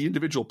 the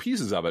individual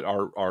pieces of it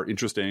are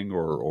interesting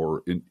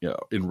or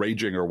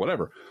enraging or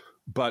whatever.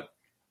 But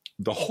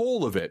the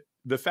whole of it,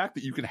 the fact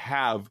that you can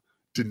have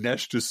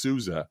Dinesh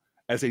D'Souza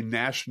as a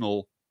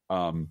national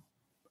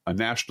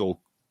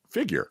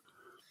figure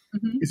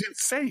is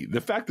insane.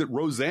 The fact that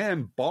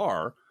Roseanne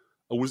Barr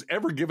was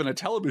ever given a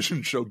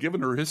television show,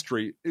 given her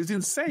history, is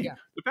insane. Yeah.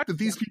 The fact that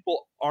these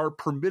people are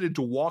permitted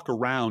to walk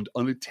around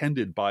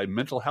unattended by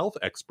mental health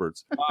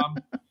experts,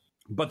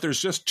 but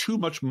there's just too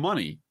much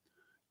money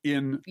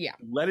in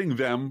letting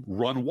them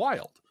run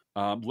wild,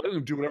 letting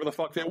them do whatever the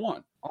fuck they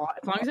want.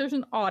 As long as there's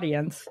an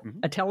audience,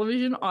 a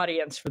television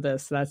audience for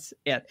this, that's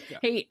it. Yeah.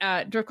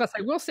 Hey, Dirk,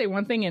 I will say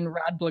one thing in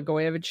Rod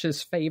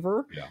Blagojevich's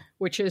favor,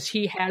 which is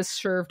he has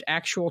served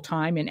actual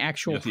time in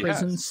actual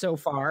prisons so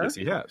far. Yes,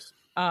 he has.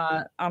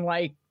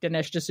 Unlike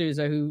Dinesh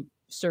D'Souza, who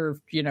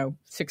served,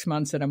 6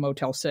 months at a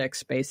Motel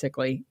 6,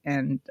 basically,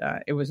 and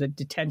it was a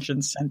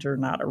detention center,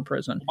 not a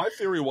prison. My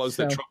theory was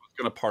that Trump was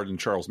going to pardon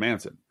Charles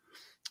Manson,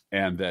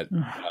 and that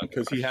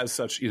because he has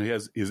such,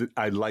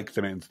 I like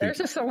the man's There's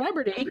a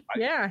celebrity.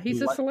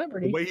 He's a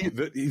celebrity. The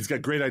way he's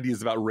got great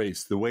ideas about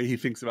race. The way he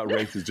thinks about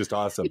race is just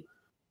awesome.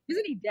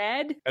 Isn't he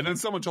dead? And then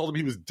someone told him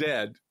he was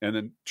dead, and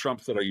then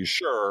Trump said, "Are you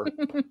sure?"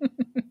 I'm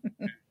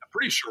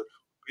pretty sure.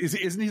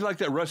 Isn't he like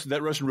that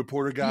Russian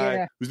reporter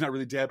guy who's not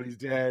really dead, but he's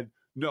dead?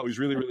 No, he's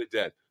really, really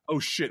dead. Oh,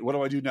 shit. What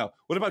do I do now?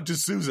 What about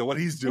D'Souza? What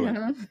he's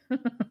doing?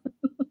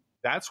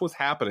 That's what's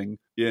happening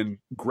in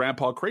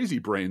Grandpa Crazy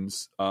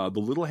Brain's. The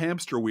little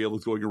hamster wheel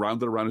is going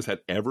around and around his head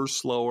ever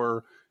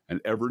slower and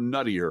ever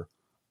nuttier.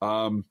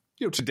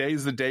 Today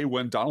is the day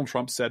when Donald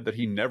Trump said that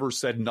he never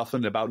said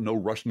nothing about no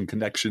Russian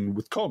connection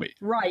with Comey.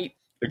 Right.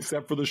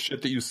 Except for the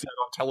shit that you said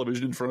on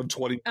television in front of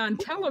 20 people. On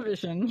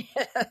television,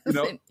 yes.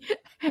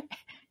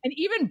 And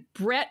even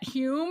Brett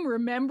Hume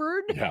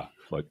remembered. Yeah,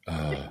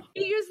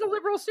 he used the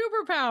liberal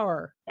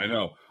superpower. I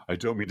know. I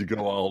don't mean to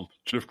go all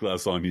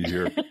driftglass on you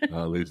here,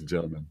 ladies and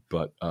gentlemen.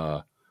 But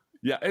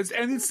that's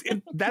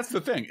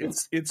the thing.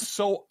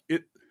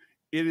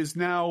 It is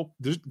now.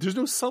 There's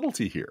no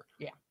subtlety here.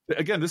 Yeah.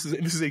 Again, this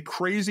is a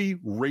crazy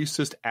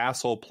racist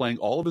asshole playing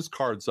all of his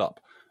cards up.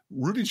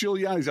 Rudy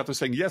Giuliani's out there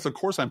saying, yes, of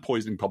course I'm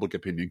poisoning public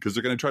opinion because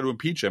they're going to try to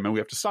impeach him and we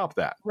have to stop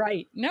that.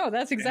 Right. No,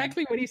 that's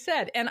exactly what he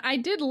said. And I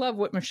did love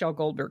what Michelle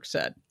Goldberg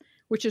said,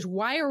 which is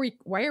why are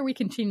we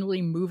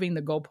continually moving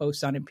the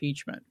goalposts on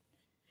impeachment?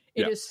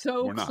 It is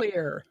so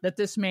clear that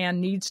this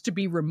man needs to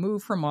be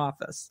removed from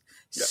office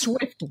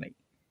swiftly.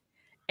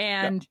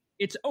 And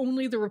it's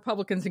only the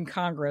Republicans in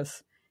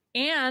Congress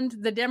and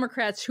the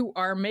Democrats who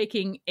are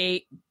making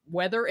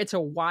whether it's a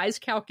wise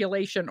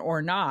calculation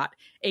or not,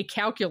 a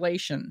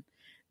calculation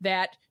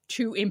that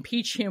to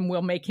impeach him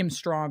will make him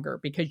stronger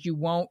because you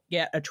won't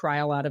get a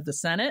trial out of the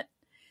Senate.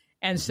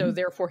 And so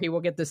therefore he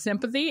will get the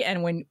sympathy.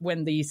 And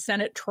when the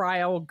Senate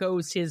trial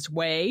goes his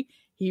way,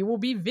 he will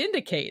be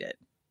vindicated.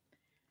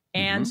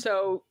 And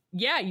so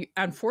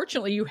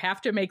unfortunately, you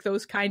have to make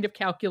those kind of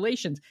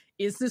calculations.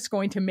 Is this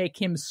going to make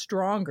him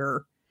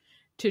stronger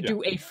to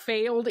do a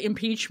failed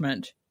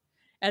impeachment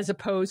as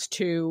opposed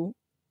to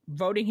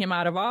voting him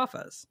out of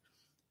office?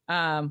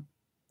 I'm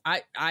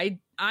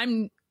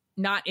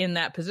not in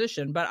that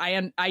position, but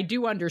I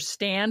do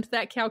understand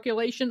that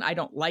calculation. I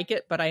don't like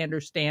it, but I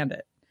understand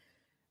it.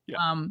 Yeah.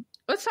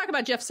 Let's talk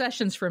about Jeff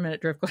Sessions for a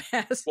minute,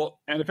 Driftglass. Well,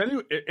 and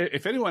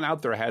if anyone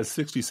out there has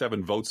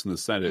 67 votes in the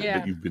Senate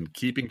that you've been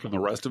keeping from the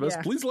rest of us,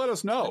 please let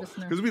us know,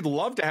 because we'd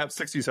love to have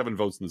 67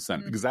 votes in the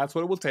Senate, because that's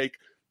what it will take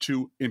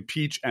to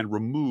impeach and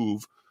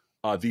remove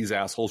these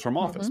assholes from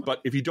office.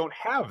 But if you don't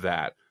have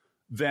that,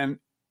 then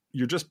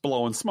you're just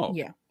blowing smoke.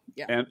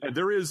 Yeah. And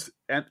there is,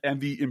 and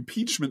the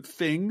impeachment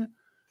thing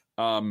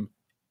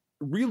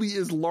really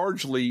is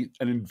largely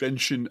an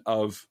invention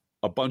of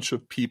a bunch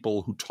of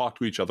people who talk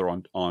to each other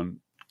on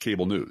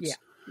cable news.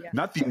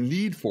 Not the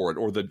need for it,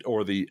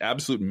 or the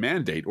absolute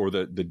mandate, or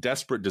the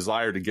desperate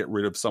desire to get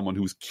rid of someone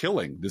who's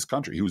killing this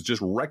country, who's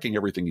just wrecking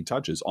everything he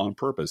touches on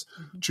purpose,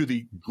 to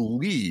the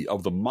glee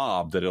of the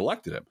mob that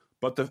elected him.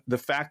 But the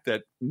fact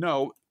that,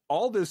 no,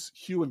 all this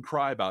hue and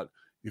cry about,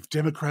 if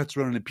Democrats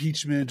run an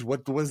impeachment,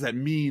 what does that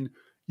mean?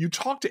 You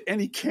talk to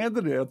any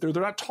candidate out there,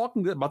 they're not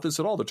talking about this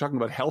at all. They're talking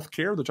about health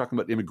care. They're talking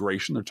about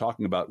immigration. They're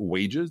talking about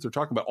wages. They're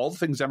talking about all the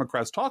things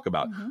Democrats talk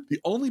about. The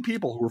only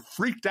people who are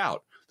freaked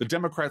out the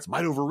Democrats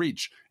might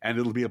overreach and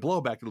it'll be a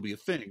blowback, it'll be a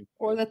thing.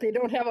 Or that they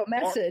don't have a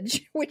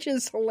message, which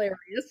is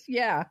hilarious.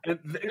 Yeah. And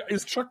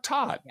is Chuck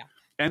Todd. Yeah.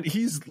 And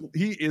he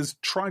is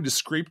trying to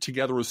scrape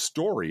together a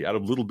story out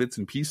of little bits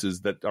and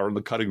pieces that are on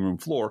the cutting room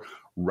floor,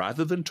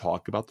 rather than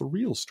talk about the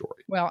real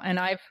story. Well, and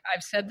I've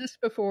said this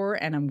before,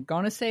 and I'm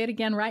going to say it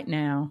again right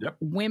now.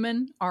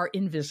 Women are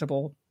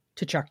invisible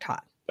to Chuck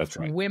Todd. That's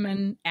right.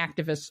 Women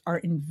activists are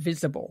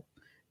invisible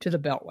to the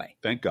Beltway.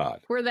 Thank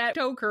God. We're that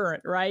tow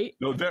current, right?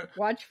 No,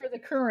 watch for the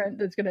current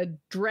that's going to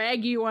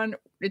drag you on.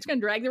 It's going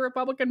to drag the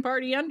Republican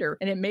Party under,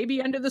 and it may be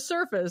under the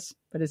surface,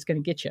 but it's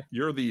going to get you.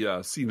 You're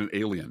the seen an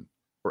alien.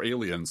 Or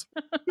aliens.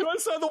 They're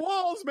inside the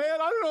walls, man.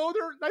 I don't know.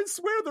 I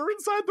swear they're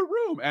inside the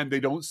room. And they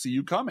don't see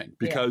you coming,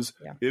 because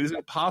it is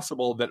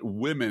impossible that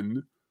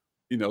women,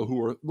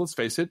 who are, let's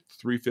face it,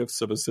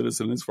 3/5 of a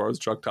citizen as far as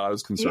Chuck Todd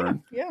is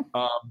concerned,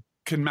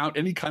 can mount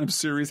any kind of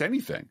serious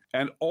anything.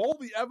 And all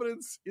the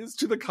evidence is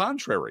to the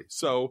contrary.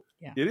 So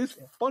it is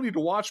funny to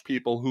watch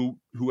people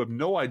who have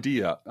no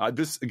idea.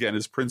 This, again,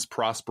 is Prince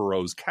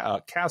Prospero's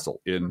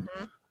castle in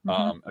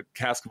a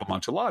cask of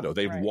Amontillado.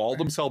 They've walled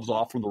themselves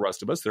off from the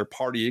rest of us. They're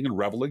partying and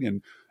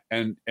reveling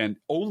and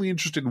only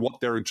interested in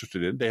what they're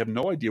interested in. They have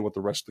no idea what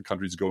the rest of the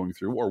country is going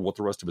through or what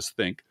the rest of us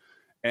think.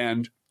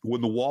 And when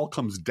the wall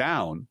comes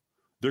down,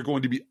 they're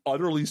going to be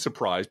utterly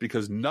surprised,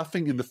 because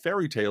nothing in the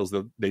fairy tales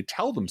that they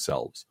tell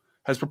themselves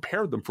has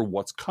prepared them for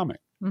what's coming.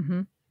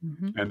 And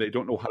they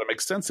don't know how to make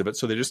sense of it.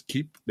 So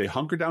they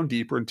hunker down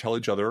deeper and tell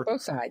each other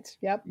both sides.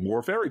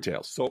 More fairy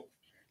tales. So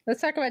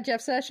let's talk about Jeff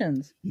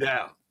Sessions.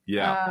 Yeah.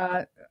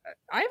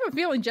 I have a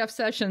feeling Jeff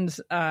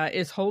Sessions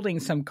is holding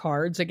some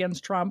cards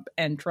against Trump,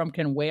 and Trump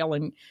can wail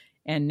and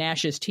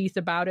gnash his teeth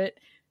about it,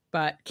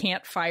 but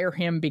can't fire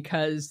him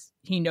because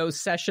he knows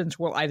Sessions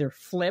will either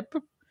flip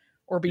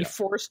or be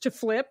forced to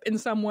flip in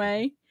some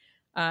way.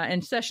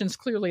 And Sessions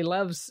clearly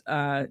loves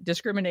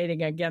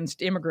discriminating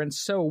against immigrants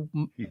so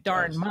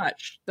darn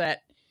much that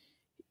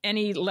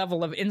any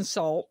level of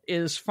insult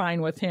is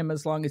fine with him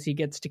as long as he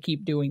gets to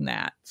keep doing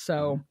that.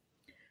 So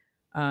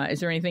is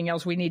there anything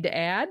else we need to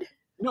add?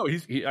 No,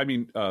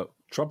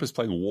 Trump is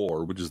playing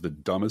war, which is the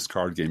dumbest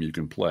card game you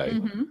can play.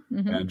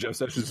 And Jeff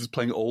Sessions is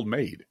playing old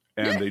maid.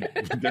 And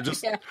they're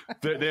just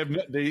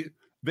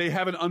they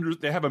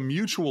have a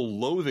mutual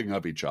loathing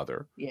of each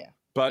other.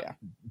 But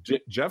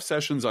Jeff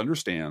Sessions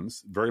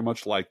understands, very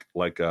much like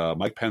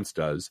Mike Pence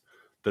does,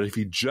 that if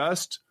he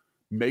just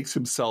makes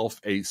himself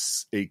a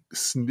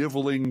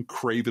sniveling,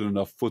 craven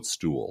enough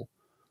footstool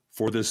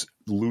for this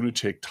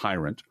lunatic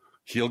tyrant,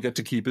 he'll get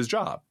to keep his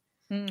job.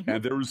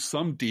 And there is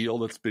some deal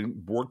that's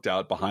been worked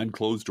out behind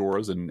closed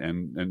doors and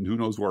who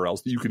knows where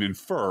else, that you can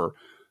infer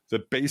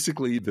that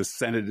basically the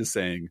Senate is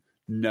saying,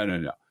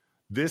 no,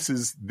 this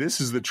is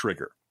the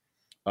trigger.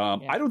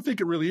 I don't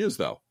think it really is,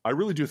 though. I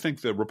really do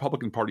think the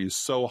Republican Party is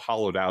so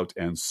hollowed out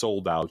and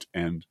sold out,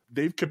 and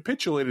they've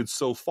capitulated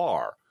so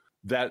far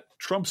that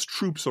Trump's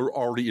troops are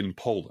already in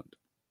Poland.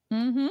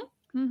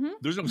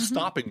 There's no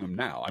stopping them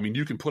now. I mean,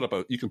 you can put up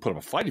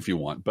a fight if you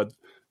want, but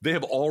they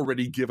have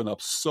already given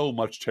up so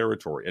much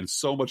territory and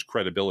so much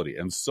credibility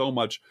and so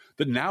much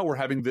that now we're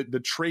having the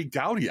Trey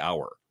Gowdy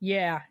hour.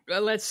 Yeah,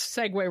 let's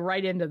segue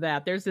right into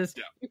that. There's this,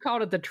 you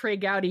called it the Trey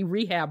Gowdy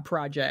Rehab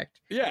Project.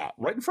 Yeah,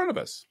 right in front of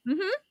us. Right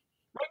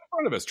in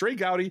front of us. Trey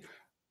Gowdy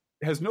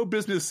has no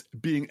business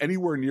being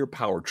anywhere near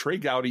power. Trey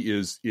Gowdy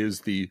is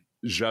the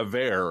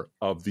Javert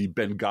of the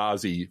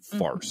Benghazi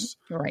farce,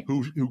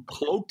 who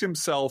cloaked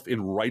himself in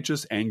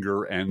righteous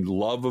anger and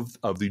love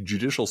of the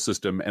judicial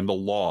system and the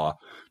law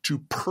to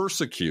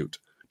persecute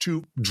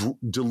to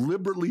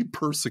deliberately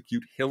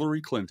persecute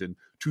Hillary Clinton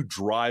to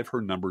drive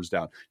her numbers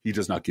down. He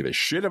does not give a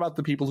shit about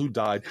the people who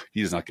died.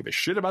 He does not give a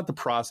shit about the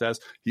process.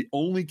 He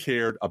only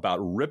cared about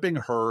ripping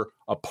her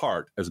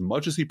apart as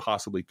much as he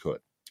possibly could.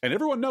 And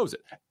everyone knows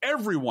it.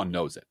 Everyone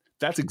knows it.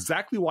 That's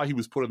exactly why he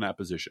was put in that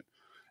position.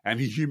 And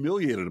he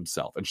humiliated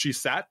himself. And she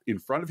sat in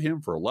front of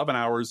him for 11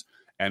 hours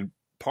and,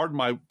 pardon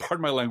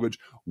my language,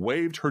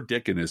 waved her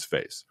dick in his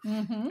face,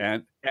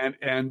 and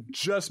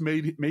just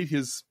made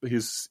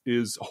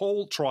his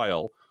whole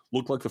trial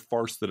look like the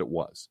farce that it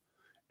was.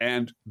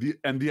 And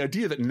the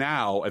idea that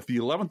now at the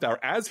 11th hour,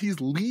 as he's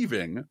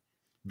leaving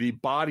the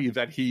body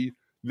that he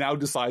now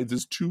decides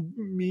is too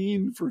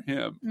mean for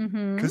him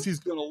because he's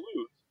going to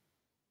lose,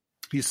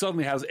 he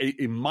suddenly has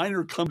a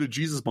minor come to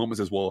Jesus moment and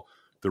says, well,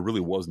 there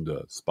really wasn't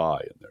a spy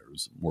in there. It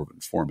was more of an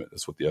informant.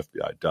 That's what the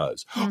FBI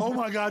does. Oh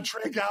my God,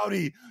 Trey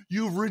Gowdy,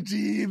 you've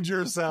redeemed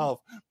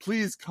yourself.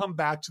 Please come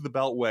back to the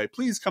Beltway.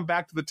 Please come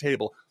back to the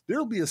table.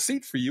 There'll be a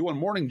seat for you on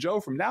Morning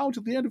Joe from now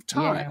until the end of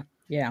time.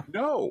 Yeah.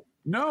 No.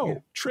 Yeah.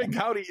 Trey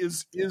Gowdy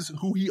is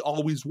who he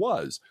always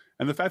was.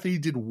 And the fact that he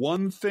did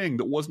one thing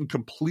that wasn't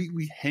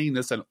completely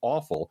heinous and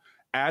awful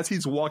as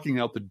he's walking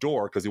out the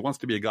door because he wants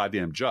to be a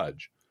goddamn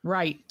judge.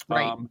 Right.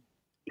 But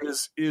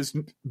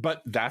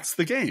that's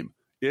the game.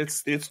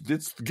 It's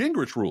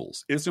Gingrich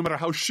rules. It's no matter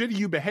how shitty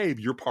you behave,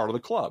 you're part of the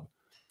club.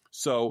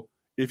 So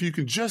if you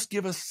can just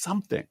give us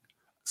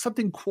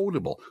something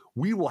quotable,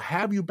 we will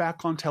have you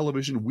back on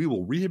television. We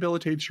will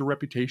rehabilitate your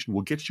reputation.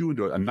 We'll get you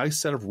into a nice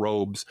set of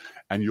robes,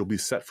 and you'll be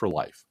set for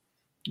life.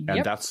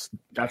 And that's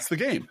the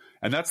game.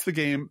 And that's the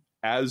game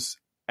as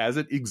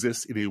it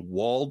exists in a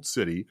walled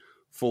city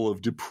full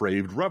of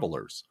depraved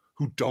revelers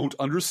who don't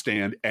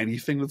understand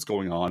anything that's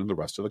going on in the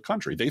rest of the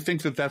country. They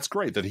think that that's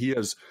great, that he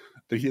has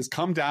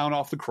come down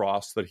off the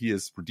cross, that he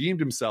has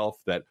redeemed himself,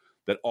 that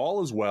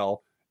all is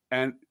well.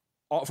 And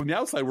from the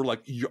outside, we're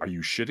like, are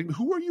you shitting?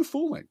 Who are you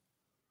fooling?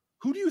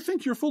 Who do you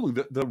think you're fooling?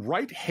 The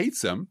right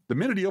hates him. The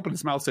minute he opened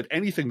his mouth, said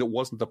anything that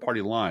wasn't the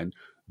party line,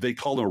 they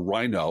called him a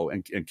rhino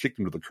and kicked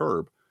him to the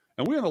curb.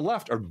 And we on the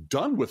left are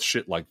done with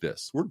shit like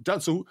this. We're done.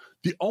 So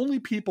the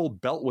only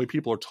Beltway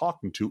people are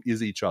talking to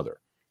is each other.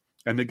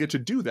 And they get to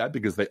do that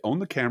because they own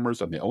the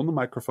cameras and they own the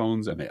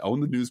microphones and they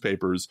own the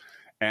newspapers,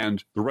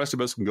 and the rest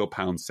of us can go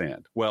pound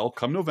sand. Well,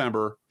 come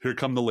November, here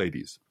come the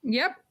ladies.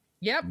 Yep.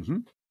 Mm-hmm.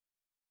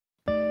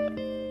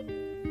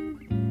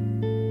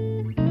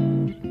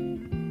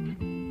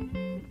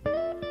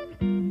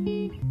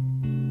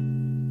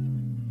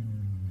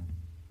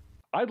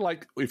 I'd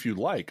like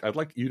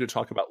you to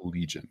talk about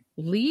Legion.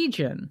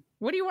 Legion?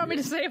 What do you want me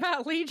to say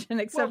about Legion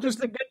except it's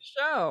a good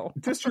show?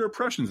 Just your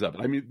impressions of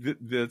it. I mean,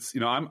 that's,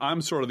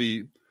 I'm sort of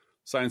the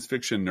science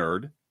fiction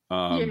nerd.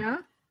 And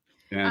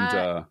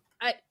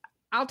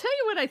I'll tell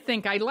you what I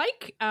think. I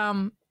like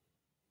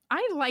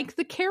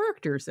the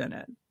characters in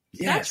it.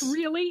 Yes. That's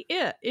really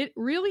it. It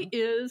really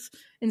is.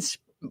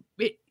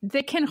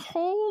 They can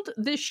hold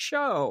this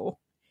show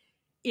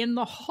in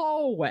the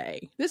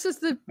hallway. This is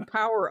the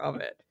power of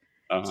it.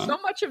 So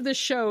much of this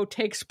show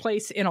takes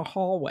place in a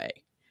hallway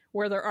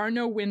where there are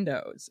no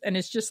windows, and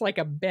it's just like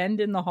a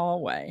bend in the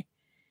hallway.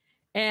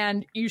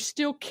 And you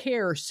still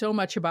care so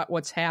much about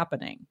what's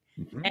happening.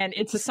 Mm-hmm. And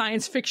it's a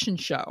science fiction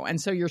show. And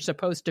so you're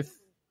supposed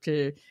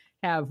to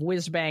have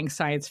whiz-bang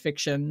science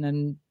fiction,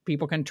 and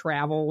people can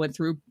travel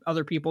through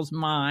other people's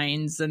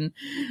minds, and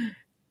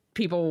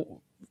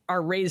people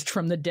are raised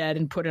from the dead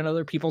and put in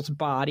other people's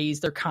bodies.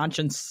 Their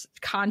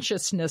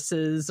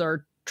consciousnesses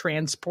are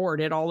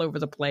transported all over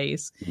the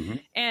place. Mm-hmm.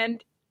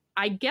 And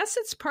I guess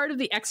it's part of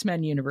the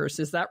X-Men universe.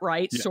 Is that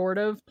right? Yeah. Sort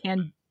of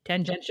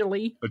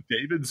tangentially. But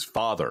David's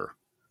father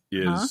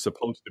is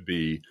supposed to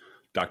be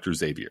Dr.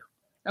 Xavier.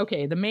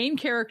 Okay. The main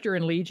character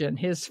in Legion,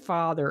 his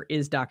father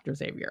is Dr.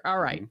 Xavier. All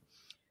right.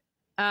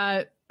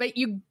 Mm-hmm. But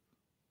you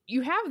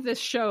have this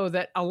show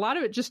that a lot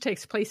of it just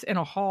takes place in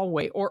a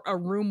hallway or a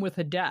room with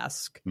a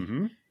desk.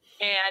 Mm-hmm.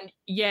 And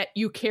yet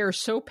you care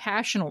so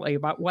passionately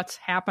about what's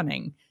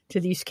happening to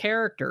these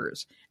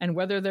characters and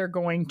whether they're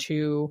going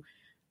to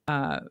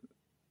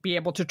be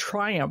able to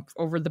triumph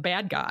over the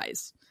bad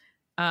guys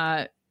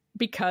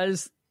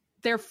because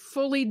they're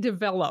fully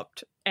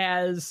developed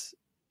as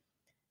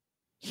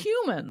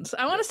humans.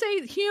 I want to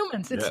say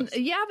humans.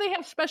 Yeah, they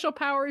have special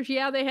powers.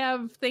 Yeah, they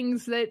have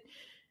things that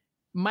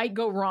might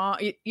go wrong.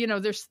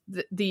 There's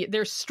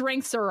their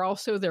strengths are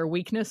also their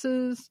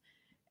weaknesses.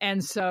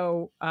 And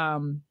so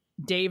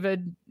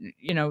David,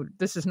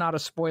 this is not a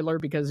spoiler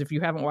because if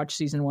you haven't watched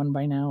season 1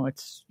 by now,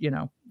 it's,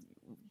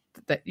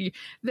 that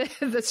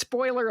the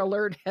spoiler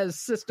alert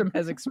system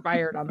has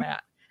expired on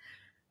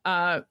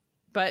that.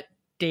 But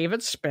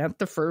David spent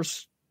the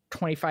first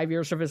 25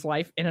 years of his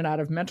life in and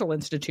out of mental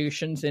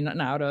institutions, in and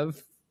out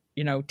of,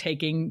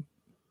 taking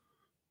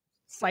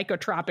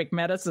psychotropic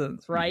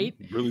medicines, right?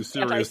 Really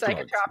serious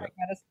drugs.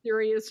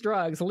 Serious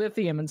drugs,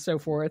 lithium and so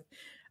forth,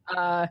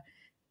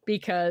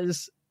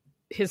 because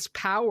his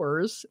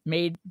powers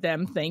made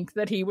them think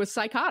that he was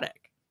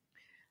psychotic.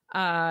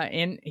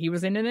 And he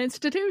was in an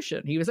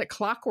institution. He was at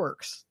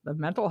Clockworks, the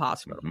mental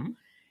hospital. Mm-hmm.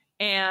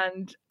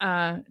 And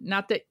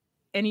not that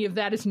any of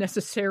that is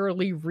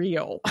necessarily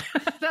real.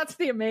 That's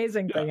the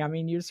amazing thing. I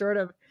mean,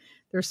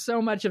 there's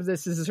so much of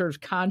this is sort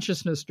of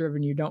consciousness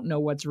driven. You don't know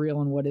what's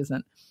real and what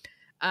isn't.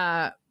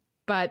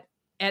 But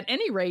at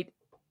any rate,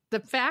 the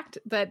fact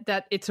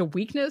that it's a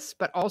weakness,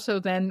 but also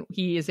then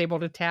he is able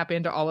to tap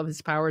into all of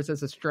his powers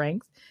as a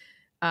strength.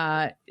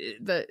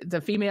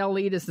 The female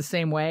lead is the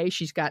same way.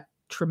 She's got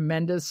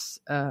tremendous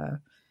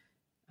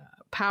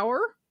power,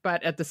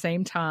 but at the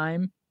same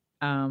time,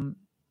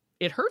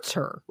 it hurts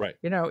her. Right.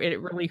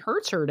 It really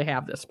hurts her to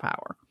have this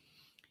power.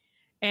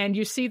 And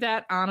you see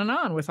that on and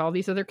on with all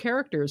these other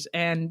characters,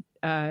 and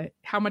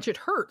how much it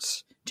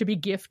hurts to be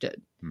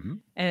gifted. Mm-hmm.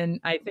 And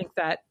I think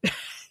that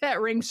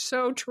that rings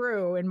so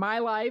true in my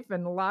life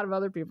and a lot of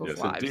other people's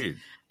lives. Indeed.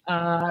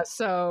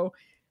 So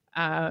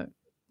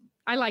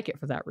I like it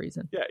for that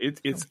reason. Yeah,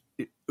 it's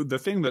the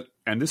thing that,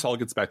 and this all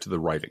gets back to the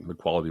writing, the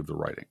quality of the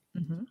writing.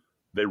 Mm-hmm.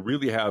 They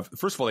really have,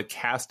 first of all, they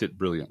cast it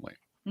brilliantly.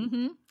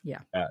 Mm-hmm.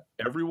 Yeah.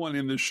 Everyone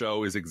in this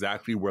show is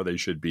exactly where they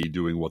should be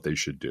doing what they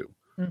should do.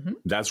 Mm-hmm.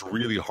 That's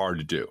really hard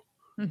to do.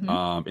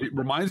 Mm-hmm. It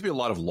reminds me a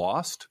lot of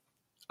Lost,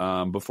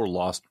 before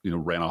Lost,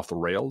 ran off the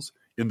rails,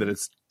 in that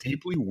it's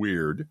deeply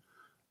weird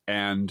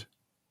and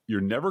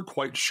you're never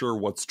quite sure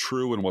what's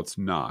true and what's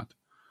not.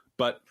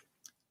 But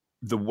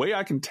the way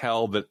I can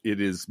tell that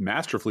it is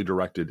masterfully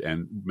directed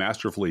and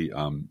masterfully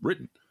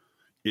written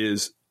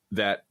is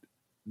that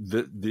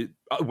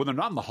when they're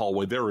not in the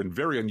hallway, they're in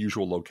very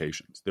unusual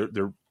locations.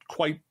 They're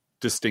quite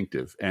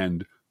distinctive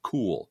and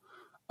cool.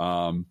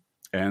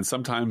 And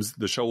sometimes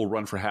the show will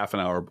run for half an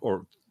hour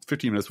or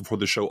 15 minutes before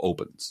the show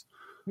opens.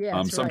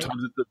 Yeah,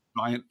 sometimes it's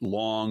a giant,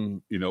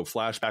 long,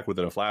 flashback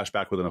within a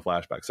flashback within a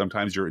flashback.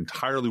 Sometimes you're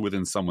entirely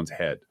within someone's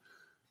head.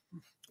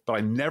 But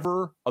I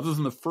never, other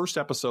than the first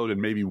episode and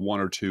maybe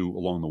one or two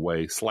along the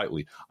way,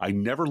 slightly, I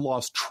never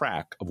lost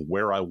track of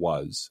where I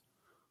was,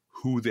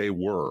 who they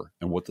were,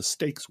 and what the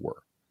stakes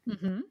were.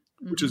 Mm-hmm.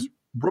 Mm-hmm. Which is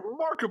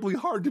remarkably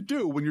hard to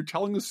do when you're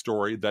telling a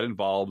story that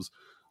involves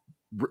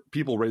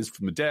people raised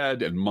from the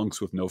dead and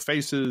monks with no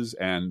faces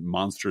and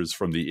monsters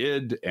from the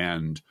id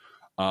and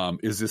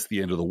is this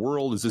the end of the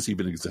world? Is this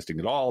even existing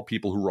at all?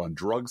 People who are on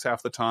drugs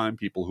half the time,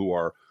 people who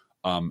are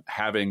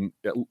who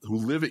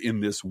live in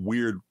this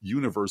weird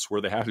universe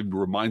where they have to be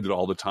reminded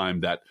all the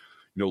time that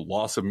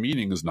loss of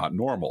meaning is not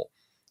normal.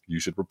 You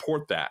should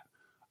report that.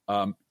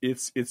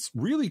 It's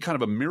really kind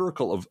of a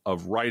miracle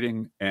of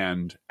writing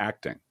and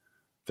acting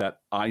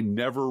that I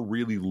never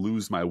really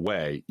lose my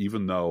way,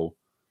 even though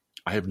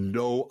I have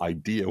no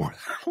idea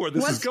where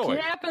this is going.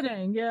 What's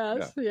happening?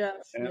 Yes, yeah.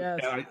 yes.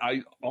 And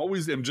I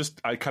always am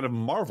I kind of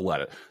marvel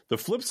at it. The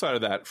flip side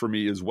of that for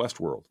me is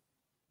Westworld,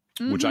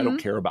 mm-hmm. which I don't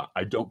care about.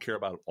 I don't care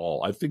about at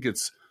all. I think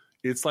it's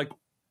like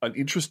an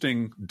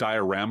interesting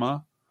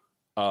diorama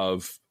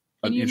of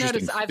an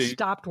interesting thing. I've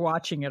stopped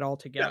watching it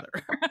altogether.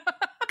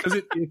 Because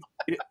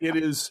it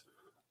is,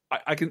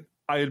 I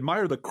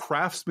admire the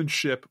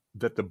craftsmanship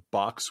that the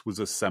box was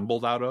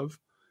assembled out of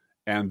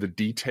and the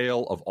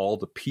detail of all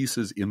the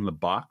pieces in the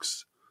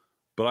box,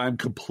 but I'm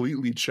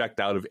completely checked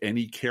out of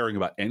any caring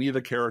about any of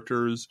the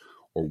characters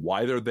or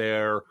why they're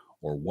there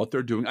or what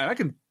they're doing. And I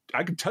can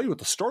tell you what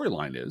the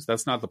storyline is.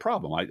 That's not the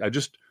problem.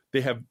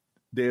 They have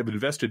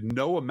invested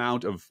no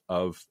amount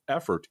of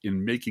effort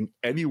in making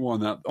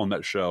anyone on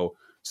that show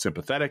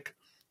sympathetic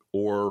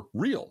or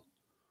real,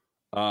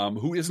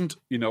 who isn't,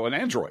 an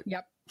android.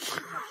 Yep.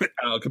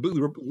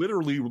 Completely,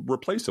 literally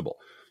replaceable.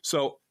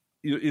 So,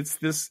 it's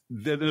this.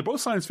 They're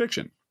both science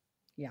fiction.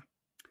 Yeah.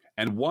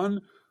 And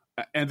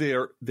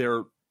they're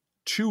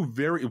two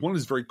one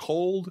is very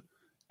cold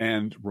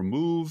and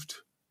removed,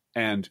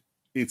 and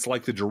it's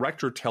like the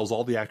director tells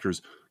all the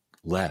actors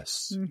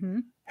less, mm-hmm.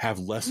 have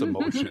less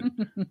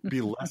emotion,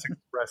 be less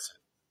expressive,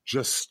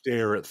 just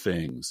stare at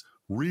things.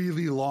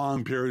 Really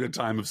long period of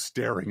time of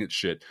staring at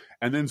shit,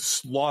 and then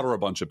slaughter a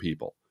bunch of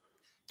people.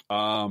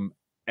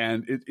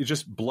 And it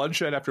just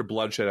bloodshed after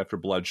bloodshed after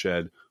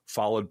bloodshed,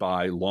 followed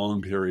by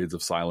long periods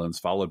of silence,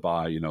 followed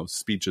by,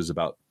 speeches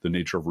about the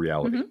nature of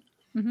reality.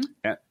 Mm-hmm.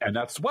 Mm-hmm. And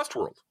that's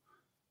Westworld.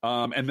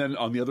 And then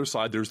on the other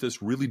side, there's this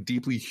really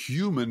deeply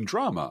human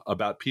drama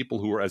about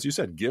people who are, as you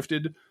said,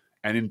 gifted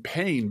and in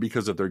pain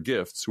because of their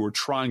gifts, who are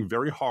trying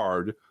very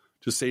hard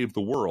to save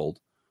the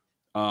world,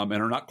 and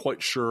are not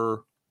quite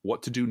sure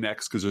what to do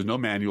next because there's no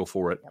manual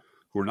for it,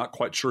 who are not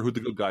quite sure who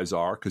the good guys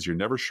are because you're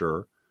never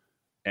sure,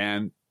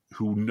 and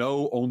who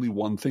know only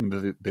one thing,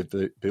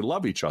 that they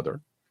love each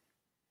other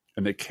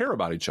and they care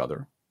about each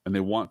other and they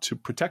want to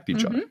protect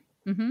each other.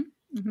 Mm-hmm.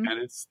 Mm-hmm.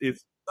 And it's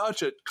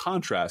such a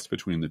contrast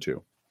between the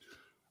two.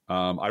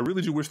 I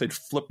really do wish they'd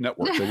flip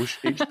networks. I wish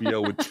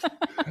HBO would.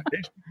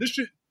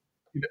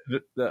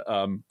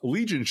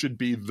 Legion should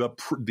be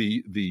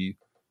the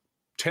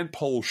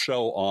tentpole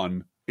show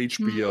on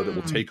HBO that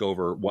will take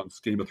over once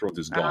Game of Thrones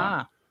is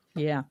gone.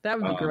 Yeah,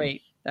 that would be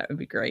great. That would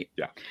be great.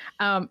 Yeah.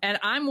 And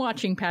I'm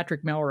watching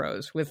Patrick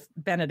Melrose with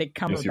Benedict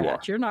Cumberbatch.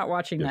 Yes, You're not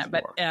watching that,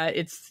 but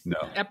it's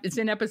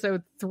in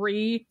episode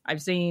 3.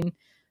 I've seen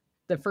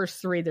the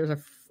first 3.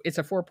 It's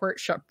a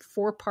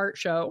 4-part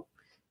show.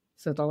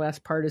 So the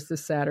last part is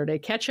this Saturday.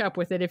 Catch up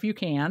with it if you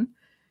can.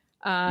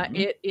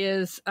 It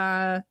is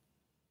Benedict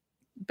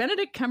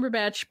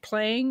Cumberbatch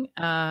playing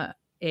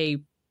a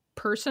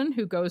person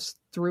who goes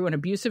through an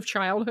abusive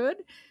childhood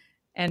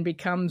and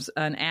becomes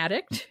an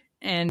addict.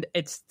 And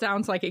it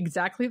sounds like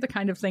exactly the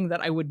kind of thing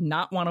that I would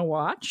not want to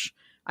watch.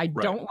 I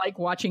don't like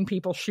watching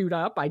people shoot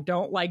up. I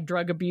don't like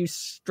drug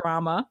abuse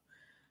drama.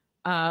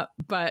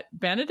 But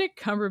Benedict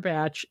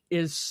Cumberbatch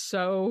is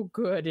so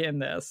good in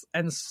this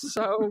and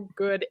so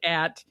good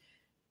at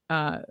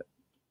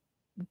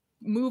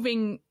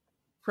moving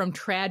from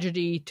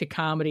tragedy to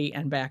comedy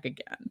and back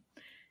again.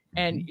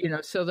 And,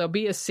 so there'll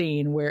be a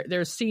scene where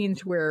there's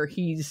scenes where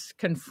he's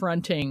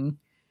confronting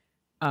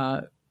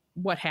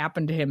what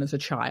happened to him as a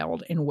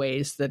child in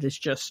ways that is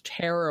just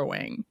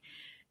harrowing.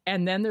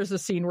 And then there's a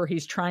scene where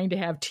he's trying to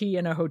have tea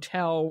in a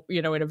hotel,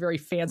 in a very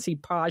fancy,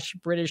 posh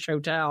British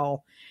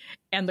hotel,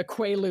 and the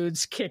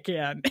Quaaludes kick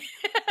in.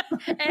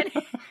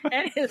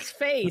 and his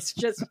face,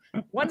 just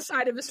one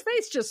side of his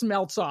face just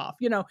melts off,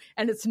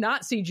 and it's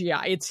not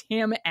CGI. It's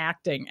him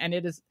acting, and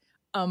it is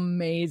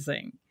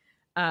amazing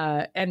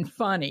and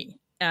funny.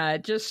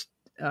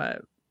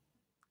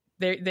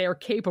 They're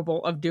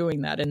capable of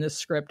doing that in this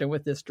script and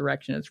with this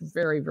direction. It's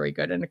very, very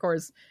good. And of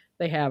course,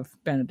 they have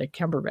Benedict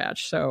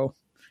Cumberbatch, so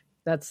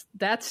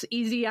that's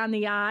easy on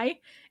the eye.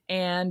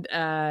 And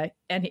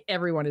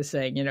everyone is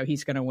saying,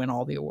 he's going to win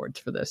all the awards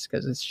for this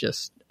because it's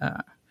just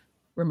a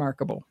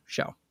remarkable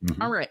show.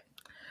 Mm-hmm. All right.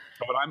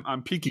 But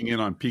I'm peeking in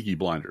on Peaky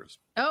Blinders.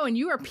 Oh, and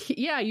you are,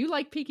 you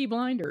like Peaky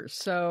Blinders.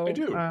 So I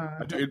do.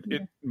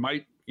 It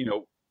might,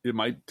 it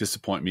might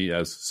disappoint me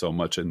as so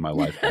much in my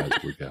life has.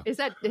 Is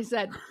that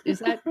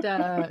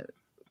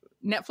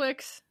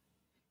Netflix?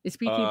 Is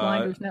Peaky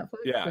Blinders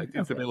Netflix? Yeah,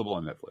 it's available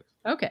on Netflix.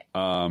 Okay.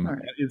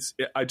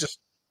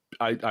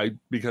 I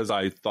because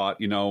I thought,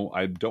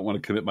 I don't want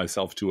to commit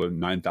myself to a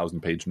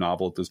 9,000-page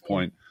novel at this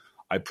point.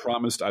 I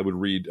promised I would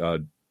read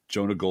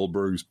Jonah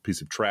Goldberg's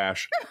piece of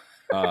trash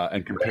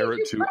and compare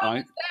it to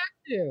I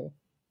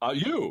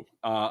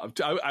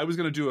was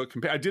going to do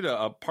I did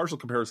a partial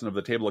comparison of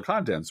the table of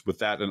contents with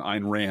that and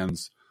Ayn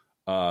Rand's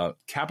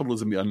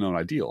Capitalism, the Unknown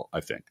Ideal,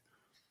 I think.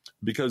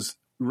 Because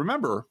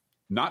remember,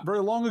 not very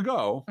long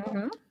ago,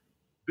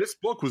 this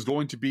book was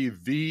going to be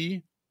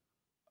the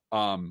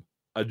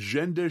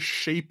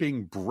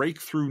agenda-shaping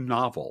breakthrough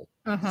novel,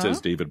 says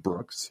David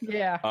Brooks.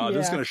 That's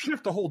going to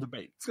shift the whole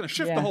debate. It's going to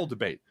shift the whole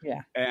debate.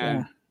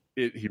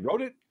 He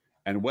wrote it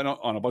and went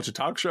on a bunch of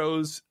talk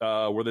shows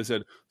where they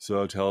said,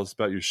 so tell us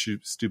about your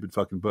stupid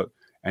fucking book.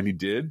 And he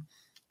did.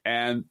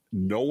 And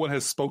no one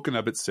has spoken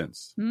of it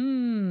since.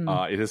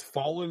 It has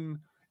fallen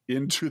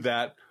into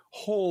that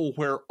hole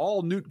where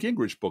all Newt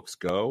Gingrich books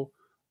go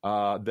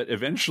that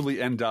eventually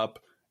end up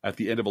at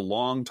the end of a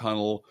long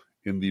tunnel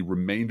in the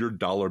remainder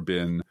dollar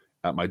bin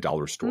at my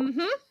dollar store.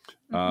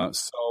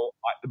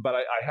 But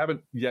I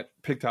haven't yet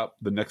picked out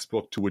the next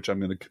book to which I'm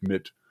going to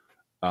commit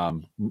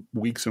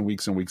weeks and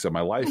weeks and weeks of my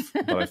life.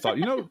 But I thought,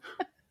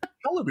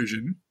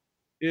 television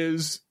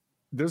is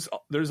there's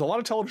a lot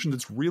of television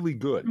that's really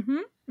good,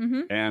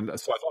 and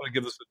so I thought I'd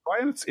give this a try.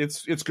 And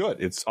it's good.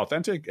 It's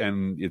authentic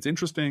and it's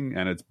interesting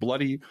and it's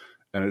bloody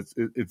and it's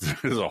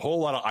there's a whole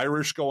lot of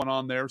Irish going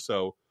on there.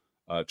 So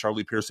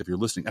Charlie Pierce, if you're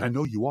listening, and I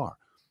know you are,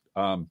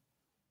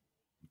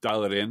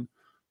 dial it in.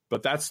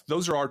 But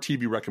those are our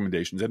TV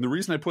recommendations. And the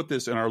reason I put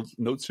this in our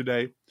notes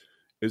today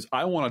is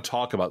I want to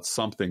talk about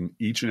something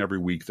each and every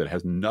week that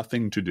has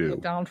nothing to do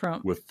Donald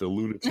Trump with the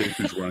lunatic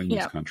who's running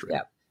this country.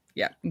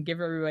 Yeah. And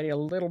give everybody a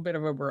little bit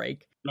of a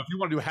break. Now, if you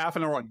want to do half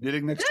an hour on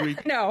knitting next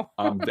week, no,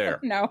 I'm there.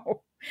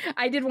 No.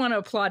 I did want to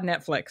applaud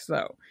Netflix,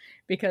 though,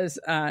 because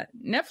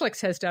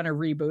Netflix has done a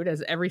reboot,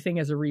 as everything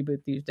is a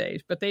reboot these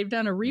days. But they've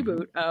done a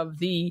reboot of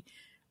the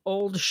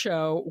old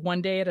show,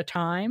 One Day at a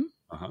Time.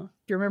 Do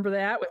you remember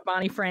that with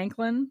Bonnie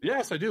Franklin?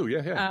 Yes, I do.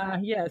 Yeah.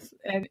 Yes.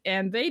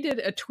 And they did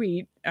a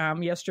tweet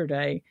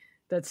yesterday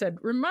that said,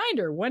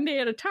 reminder, One Day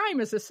at a Time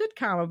is a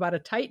sitcom about a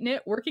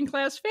tight-knit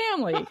working-class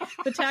family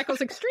that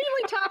tackles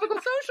extremely topical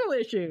social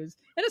issues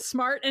in a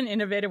smart and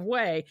innovative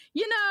way.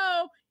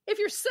 If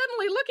you're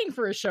suddenly looking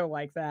for a show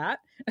like that.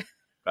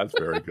 That's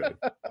very good.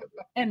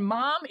 And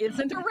Mom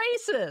isn't a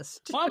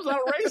racist. Mom's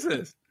not a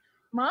racist.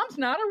 Mom's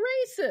not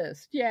a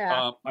racist.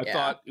 Yeah. I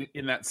thought,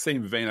 in that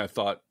same vein, I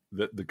thought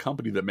that the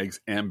company that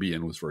makes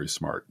Ambien was very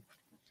smart.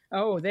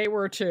 Oh, they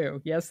were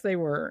too. Yes, they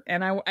were.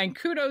 And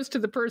kudos to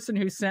the person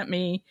who sent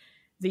me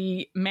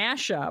the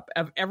mashup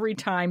of every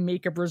time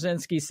Mika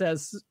Brzezinski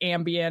says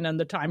Ambien and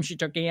the time she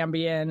took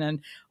Ambien and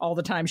all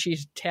the time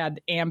she's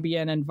had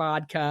Ambien and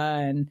vodka.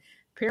 And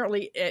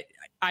apparently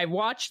I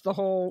watched the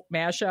whole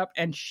mashup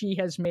and she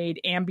has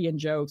made Ambien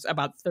jokes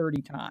about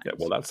 30 times. Yeah,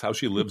 well, that's how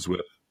she lives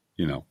with,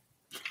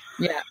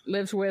 Yeah,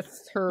 lives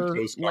with her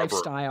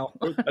lifestyle.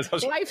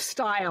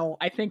 Lifestyle,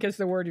 I think, is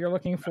the word you're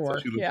looking for.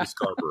 That's how she lives with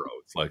Scarborough.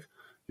 It's like,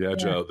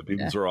 Joe, the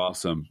Beatles are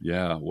awesome.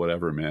 Yeah,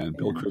 whatever, man.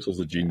 Bill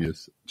Crystal's a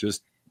genius.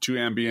 Just 2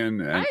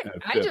 Ambien. And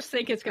I just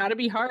think it's got to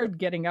be hard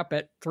getting up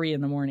at 3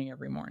 a.m.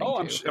 every morning. Oh,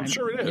 I'm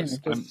sure it is.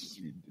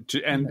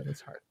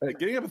 It's hard.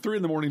 Getting up at 3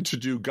 a.m. to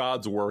do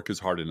God's work is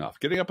hard enough.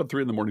 Getting up at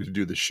 3 a.m. to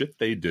do the shit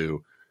they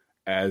do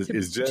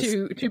is just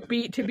to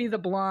be the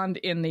blonde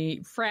in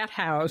the frat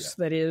house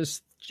that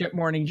is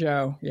Morning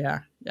Joe. Yeah.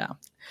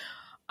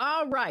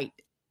 All right.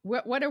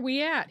 What are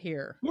we at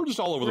here? We're just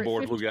all over the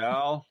board,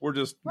 Gal. We're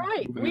just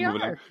we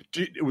are.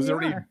 Was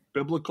there any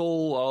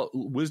biblical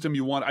wisdom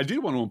you want? I do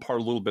want to impart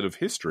a little bit of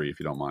history, if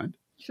you don't mind.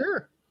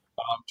 Sure.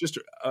 Just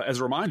as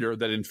a reminder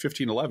that in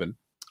 1511,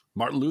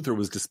 Martin Luther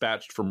was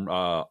dispatched from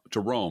to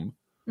Rome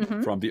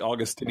from the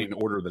Augustinian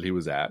order that he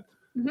was at,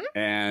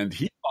 and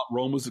he thought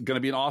Rome was going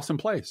to be an awesome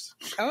place.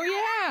 Oh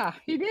yeah,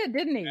 he did,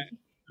 didn't he?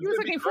 He was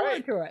looking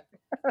forward to it.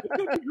 It's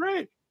going to be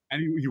great.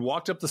 And he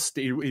walked up the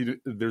stage.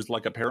 There's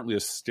like apparently a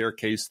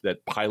staircase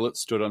that Pilate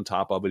stood on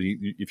top of it.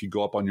 If you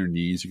go up on your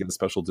knees, you get a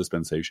special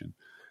dispensation.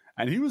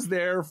 And he was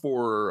there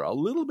for a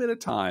little bit of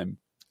time,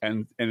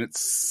 and it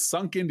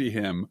sunk into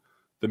him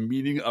the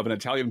meaning of an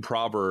Italian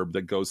proverb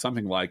that goes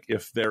something like,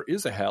 if there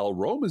is a hell,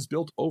 Rome is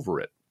built over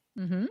it.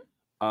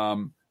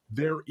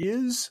 There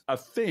is a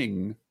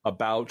thing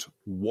about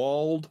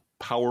walled,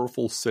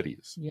 powerful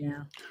cities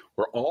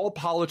where all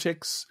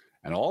politics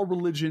and all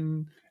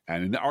religion,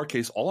 and in our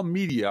case, all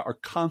media are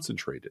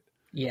concentrated,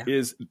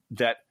 is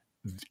that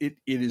it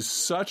is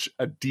such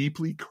a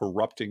deeply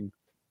corrupting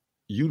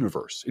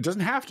universe. It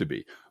doesn't have to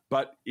be,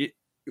 but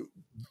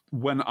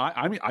when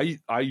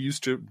I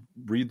used to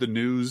read the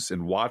news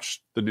and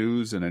watch the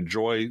news and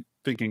enjoy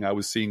thinking I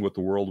was seeing what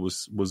the world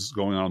was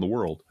going on in the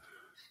world.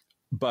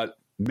 But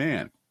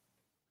man,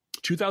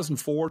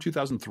 2004,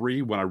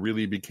 2003, when I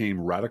really became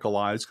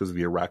radicalized because of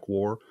the Iraq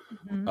War,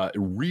 it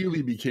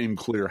really became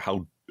clear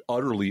how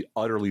utterly,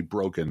 utterly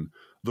broken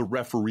the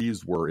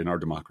referees were in our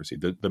democracy.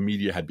 The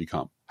media had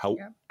become, how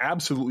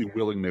absolutely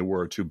willing they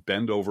were to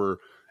bend over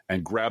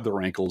and grab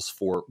their ankles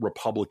for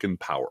Republican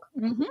power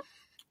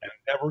and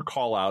never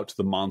call out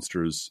the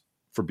monsters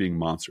for being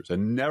monsters,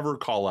 and never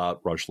call out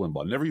Rush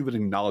Limbaugh, never even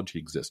acknowledge he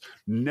exists,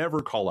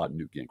 never call out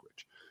Newt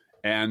Gingrich.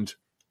 And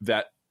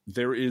that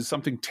there is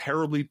something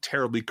terribly,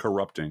 terribly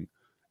corrupting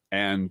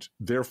and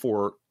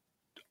therefore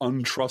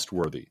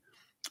untrustworthy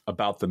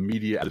about the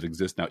media as it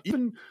exists now.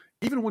 Even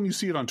when you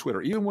see it on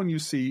Twitter, even when you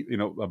see,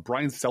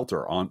 Brian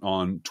Selter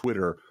on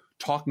Twitter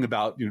talking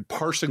about,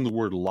 parsing the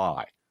word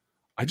lie,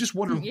 I just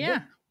wonder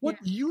what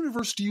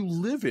universe do you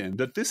live in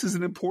that this is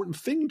an important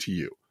thing to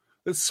you?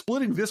 That's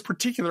splitting this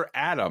particular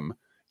atom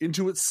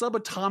into its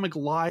subatomic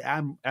lie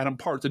atom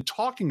parts and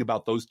talking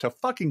about those to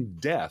fucking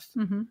death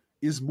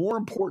is more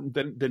important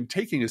than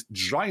taking a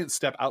giant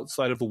step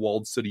outside of the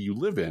walled city you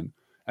live in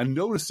and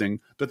noticing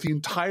that the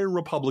entire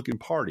Republican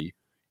Party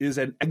is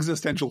an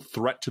existential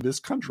threat to this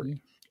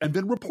country and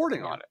then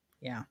reporting on it.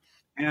 Yeah.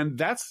 And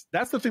that's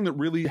the thing that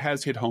really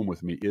has hit home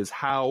with me is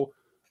how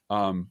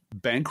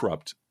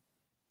bankrupt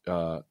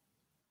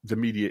the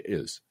media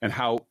is, and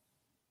how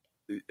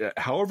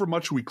however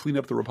much we clean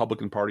up the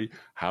Republican Party,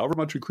 however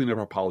much we clean up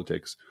our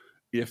politics,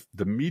 if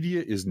the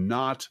media is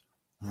not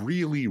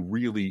really,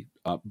 really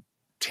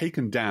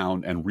taken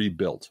down and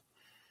rebuilt,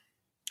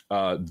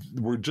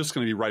 we're just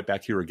going to be right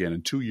back here again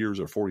in 2 years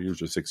or 4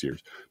 years or 6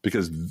 years,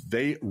 because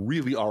they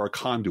really are a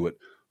conduit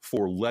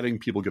for letting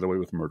people get away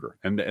with murder.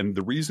 And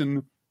the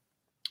reason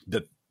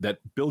that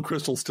Bill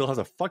Kristol still has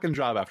a fucking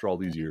job after all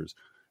these years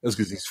is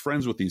because he's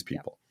friends with these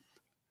people.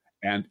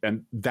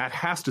 And that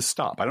has to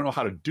stop. I don't know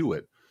how to do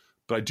it,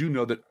 but I do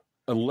know that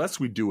unless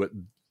we do it,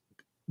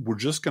 we're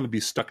just going to be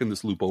stuck in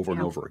this loop over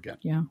and over again.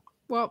 Yeah.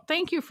 Well,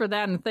 thank you for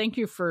that. And thank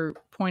you for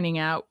pointing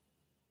out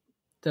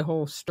the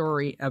whole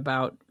story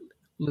about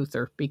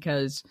Luther,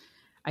 because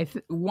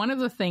one of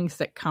the things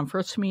that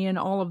comforts me in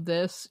all of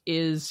this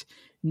is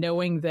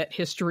knowing that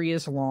history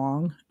is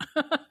long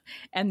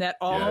and that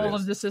all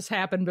of this has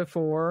happened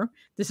before.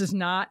 This is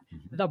not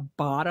the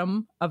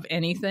bottom of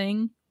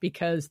anything,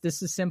 because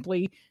this is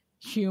simply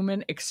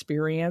human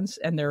experience.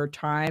 And there are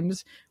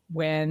times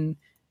when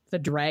the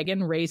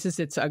dragon raises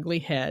its ugly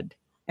head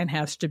and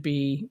has to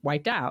be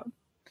wiped out.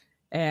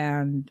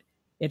 And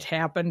it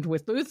happened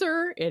with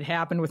Luther. It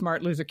happened with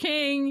Martin Luther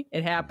King.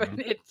 It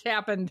happened. It's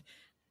happened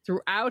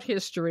throughout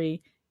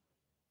history.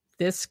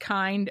 This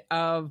kind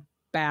of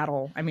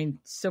battle, I mean,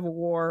 Civil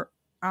War,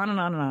 on and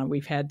on and on.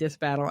 We've had this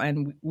battle,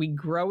 and we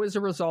grow as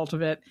a result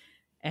of it,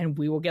 and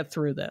we will get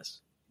through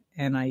this.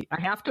 And I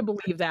have to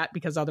believe that,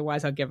 because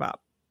otherwise I'll give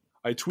up.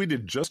 I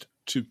tweeted just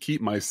to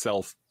keep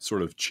myself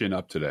sort of chin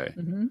up today,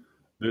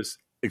 this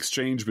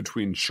exchange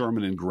between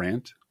Sherman and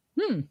Grant.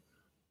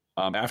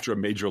 After a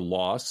major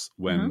loss,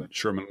 when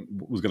Sherman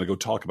was going to go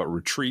talk about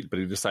retreat, but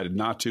he decided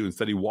not to.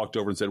 Instead, he walked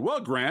over and said, "Well,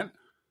 Grant,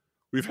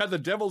 we've had the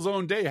devil's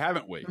own day,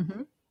 haven't we?"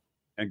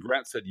 And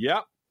Grant said,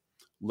 "Yep,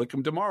 lick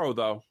him tomorrow,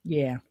 though."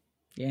 Yeah.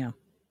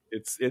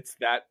 It's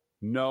that,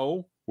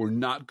 no, we're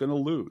not going to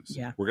lose.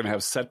 Yeah. We're going to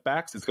have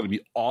setbacks. It's going to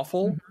be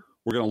awful.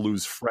 We're going to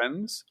lose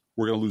friends.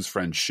 We're going to lose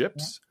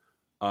friendships.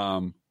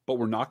 But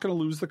we're not going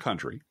to lose the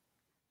country.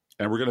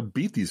 And we're going to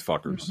beat these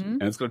fuckers.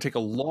 And it's going to take a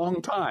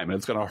long time. And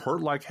it's going to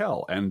hurt like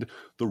hell. And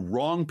the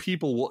wrong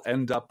people will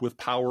end up with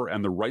power,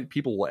 and the right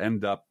people will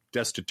end up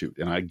destitute.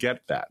 And I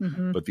get that.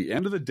 But at the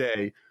end of the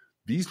day,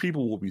 these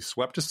people will be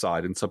swept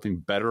aside, and something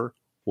better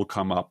will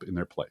come up in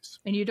their place.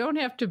 And you don't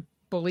have to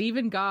believe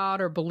in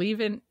God or believe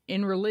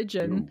in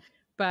religion,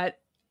 but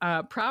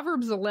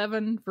Proverbs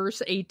 11,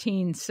 verse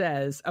 18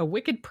 says, a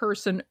wicked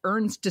person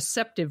earns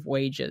deceptive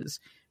wages,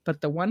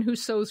 but the one who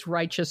sows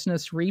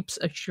righteousness reaps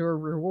a sure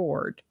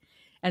reward.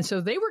 And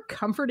so they were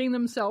comforting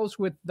themselves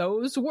with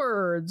those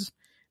words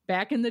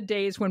back in the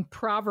days when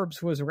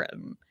Proverbs was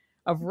written,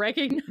 of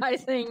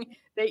recognizing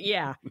that,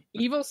 yeah,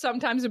 evil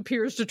sometimes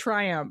appears to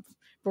triumph,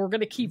 but we're going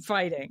to keep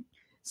fighting.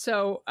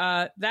 So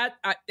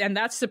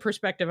that's the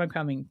perspective I'm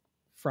coming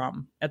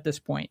from at this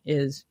point,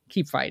 is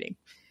keep fighting.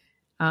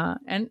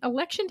 And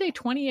Election Day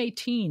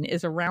 2018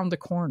 is around the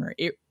corner.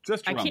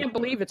 I can't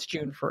believe it's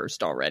June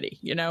 1st already.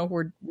 You know,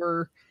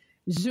 we're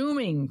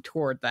zooming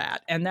toward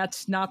that, and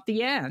that's not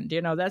the end.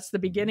 You know, that's the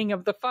beginning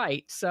of the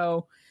fight.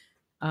 So,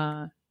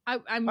 I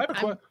have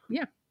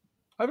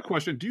a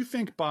question. Do you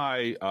think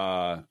by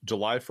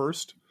July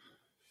 1st,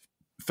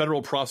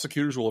 federal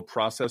prosecutors will have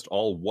processed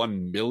all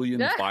 1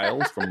 million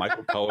files from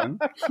Michael Cohen?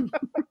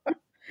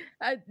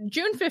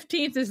 June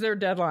 15th is their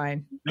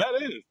deadline.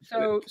 That is.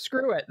 So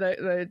screw it.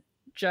 The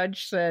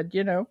judge said,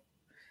 you know,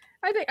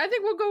 I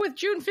think we'll go with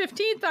June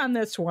 15th on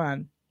this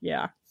one.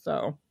 Yeah.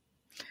 So,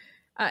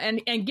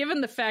 and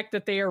given the fact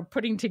that they are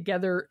putting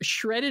together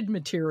shredded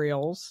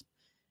materials,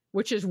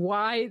 which is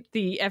why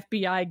the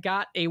FBI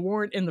got a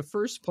warrant in the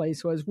first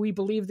place, was we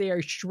believe they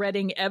are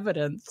shredding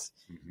evidence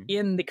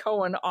in the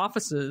Cohen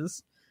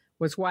offices,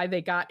 was why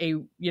they got a,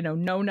 you know,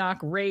 no-knock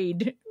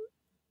raid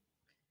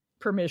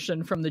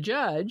permission from the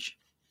judge.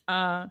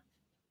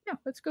 Yeah,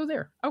 let's go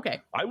there.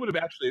 Okay. I would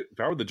have actually, if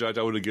I were the judge,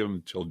 I would have given them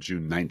until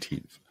June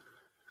 19th,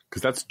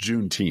 because that's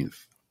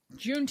Juneteenth.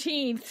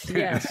 Juneteenth,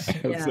 yes.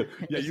 Yeah, so,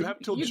 yeah, you have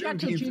till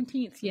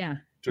Juneteenth, yeah.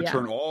 To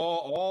turn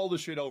all the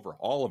shit over,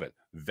 all of it.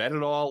 Vet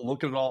it all,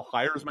 look at it all,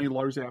 hire as many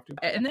lawyers as you have to.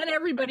 And then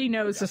everybody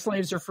knows the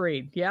slaves are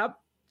freed. Yep.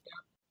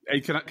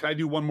 Hey, can I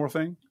do one more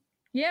thing?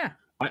 Yeah.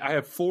 I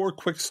have 4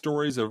 quick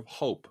stories of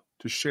hope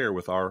to share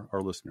with our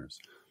listeners.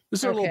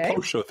 This is a little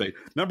post-show thing.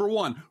 Number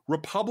 1,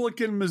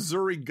 Republican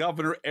Missouri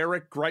Governor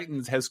Eric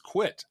Greitens has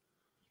quit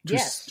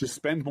to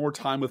spend more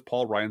time with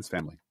Paul Ryan's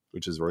family,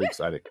 which is very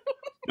exciting.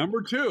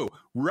 Number 2,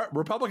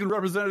 Republican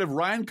Representative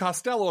Ryan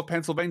Costello of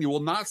Pennsylvania will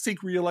not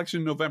seek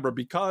re-election in November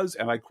because,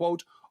 and I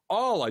quote,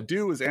 all I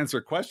do is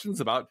answer questions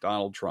about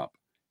Donald Trump.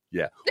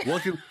 Yeah.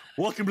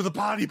 Welcome to the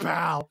party,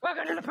 pal.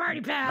 Welcome to the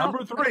party, pal.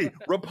 Number 3,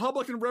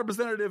 Republican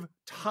Representative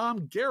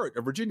Tom Garrett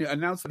of Virginia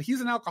announced that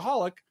he's an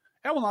alcoholic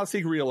and will not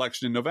seek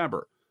re-election in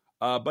November.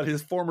 But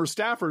his former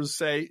staffers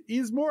say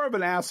he's more of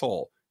an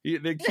asshole.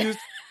 They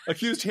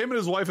accused him and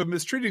his wife of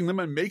mistreating them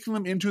and making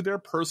them into their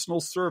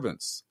personal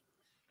servants.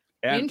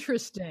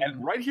 Interesting.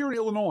 And right here in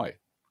Illinois.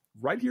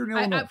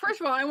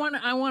 First of all, I want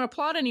to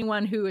applaud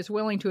anyone who is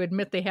willing to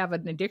admit they have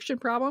an addiction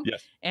problem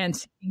and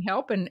seeking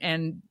help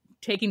and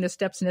taking the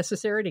steps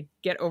necessary to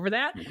get over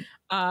that.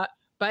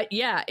 But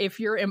yeah, if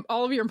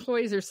all of your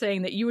employees are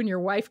saying that you and your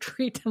wife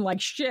treat them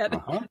like shit,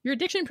 your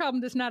addiction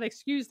problem does not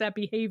excuse that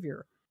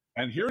behavior.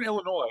 And here in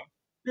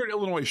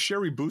Illinois,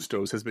 Sherry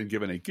Bustos has been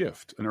given a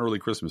gift, an early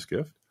Christmas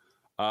gift.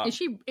 Is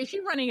she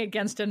running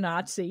against a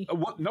Nazi?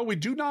 No, we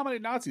do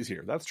nominate Nazis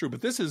here. That's true.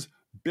 But this is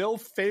Bill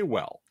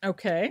Faywell.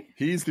 Okay.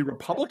 He's the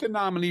Republican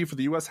nominee for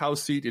the U.S.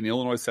 House seat in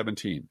Illinois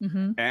 17.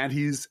 Mm-hmm. And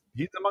he's,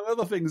 among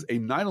other things, a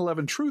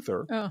 9/11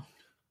 truther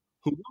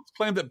who once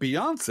claimed that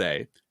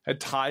Beyonce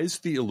had ties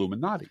to the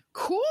Illuminati.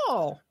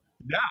 Cool.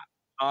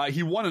 Yeah.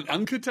 He won an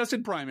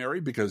uncontested primary,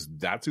 because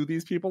that's who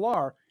these people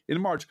are, in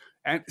March,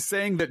 and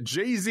saying that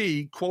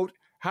Jay-Z, quote,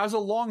 has a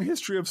long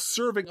history of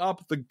serving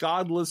up the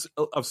godless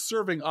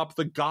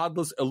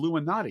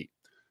Illuminati,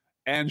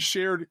 and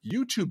shared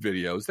YouTube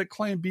videos that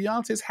claim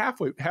Beyonce's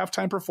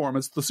halftime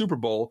performance at the Super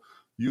Bowl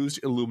used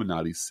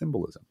Illuminati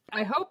symbolism.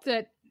 I hope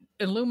that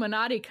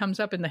Illuminati comes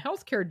up in the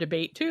healthcare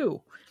debate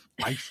too.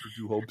 I sure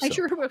do hope so. I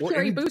sure hope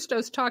Sherry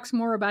Bustos talks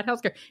more about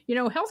healthcare. You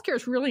know, healthcare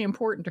is really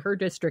important to her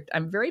district.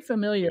 I'm very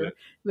familiar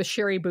with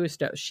Sherry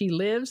Bustos. She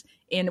lives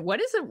in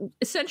what is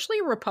essentially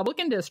a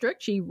Republican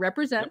district. She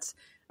represents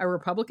a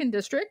Republican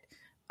district.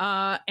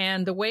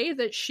 And the way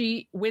that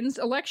she wins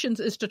elections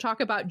is to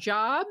talk about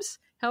jobs,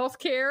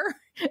 healthcare,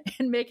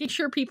 and making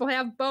sure people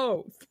have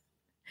both.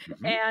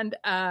 Mm-hmm.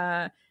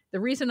 And the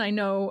reason I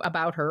know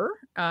about her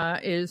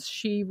is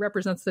she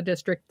represents the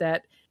district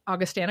that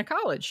Augustana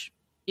College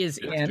is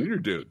in. Junior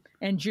Dude.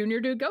 And Junior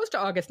Dude goes to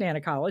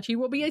Augustana College. He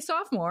will be a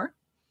sophomore.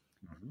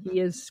 Mm-hmm. He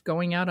is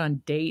going out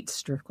on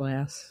dates,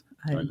 Strickglass.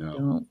 I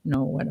don't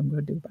know what I'm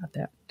going to do about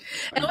that.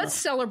 And let's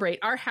celebrate.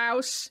 Our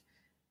house,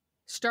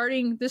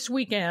 starting this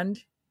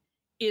weekend,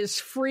 is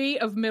free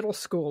of middle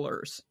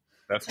schoolers.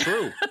 That's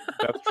true.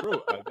 That's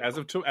true. As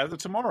of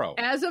tomorrow.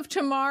 As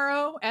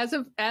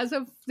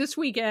of this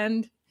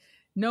weekend,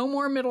 no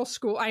more middle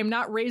school. I am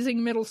not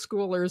raising middle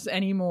schoolers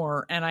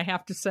anymore. And I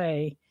have to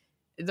say,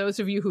 those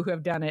of you who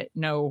have done it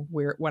know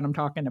what I'm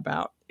talking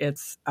about.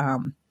 It's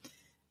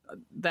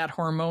that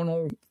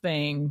hormonal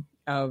thing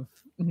of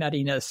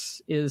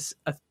nuttiness is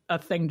a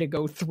thing to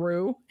go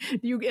through.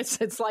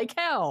 It's like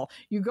hell.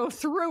 You go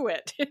through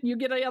it and you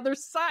get the other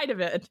side of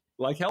it.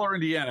 Like hell or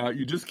Indiana,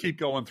 you just keep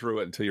going through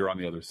it until you're on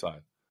the other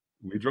side.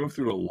 We drove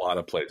through a lot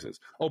of places.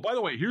 Oh, by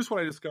the way, here's what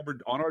I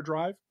discovered on our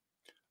drive.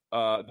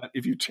 That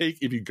if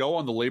you go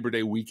on the Labor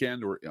Day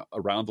weekend or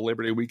around the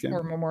Labor Day weekend,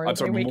 or Memorial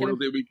Day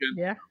weekend,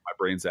 yeah, my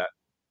brain's at.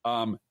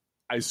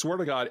 I swear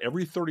to God,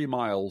 every 30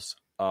 miles,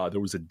 there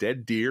was a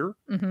dead deer,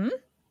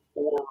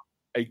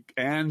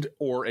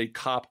 or a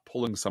cop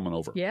pulling someone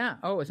over. Yeah.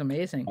 Oh, it was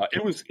amazing.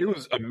 It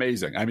was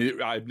amazing. I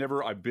mean, I've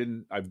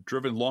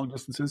driven long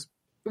distances.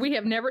 We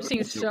have never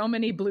seen so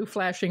many blue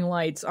flashing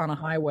lights on a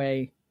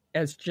highway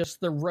as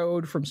just the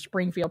road from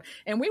Springfield.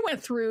 And we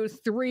went through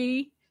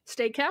 3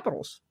 state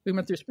capitals. We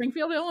went through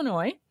Springfield,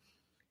 Illinois.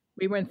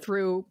 We went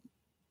through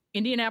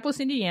Indianapolis,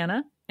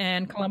 Indiana,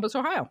 and Columbus,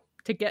 Ohio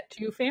to get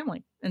to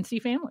family and see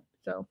family.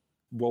 So,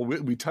 well,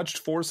 we touched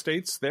 4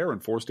 states there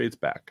and 4 states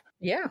back.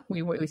 Yeah,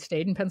 we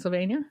stayed in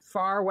Pennsylvania,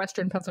 far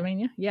western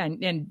Pennsylvania. Yeah,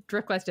 and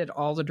Driftglass did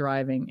all the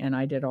driving, and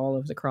I did all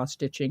of the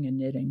cross-stitching and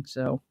knitting.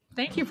 So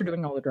thank you for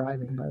doing all the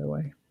driving, by the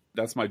way.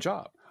 That's my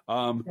job.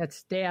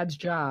 That's Dad's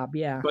job,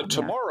 yeah. But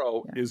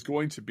tomorrow is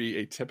going to be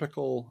a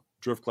typical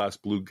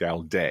Driftglass Blue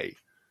Gal day.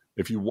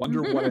 If you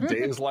wonder what a day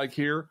is like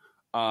here,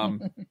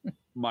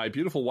 my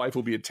beautiful wife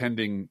will be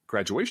attending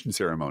graduation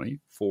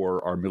ceremony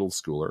for our middle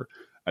schooler,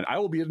 and I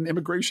will be at an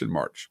immigration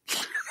march.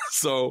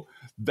 So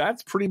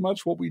that's pretty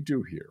much what we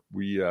do here.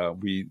 We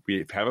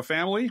have a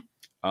family.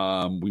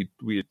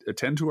 We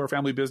attend to our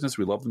family business.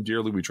 We love them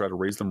dearly. We try to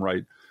raise them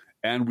right,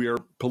 and we are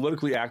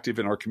politically active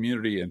in our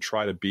community and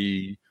try to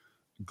be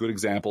good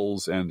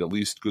examples and at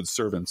least good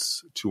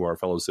servants to our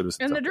fellow citizens.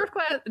 And the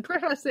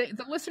Driftglass,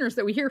 the listeners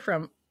that we hear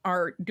from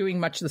are doing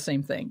much the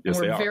same thing. Yes,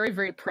 and we're very,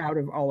 very proud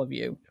of all of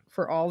you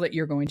for all that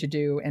you're going to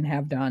do and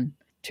have done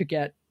to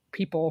get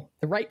the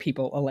right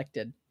people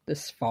elected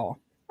this fall.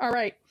 All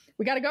right,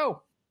 we got to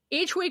go.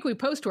 Each week we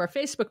post to our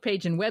Facebook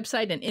page and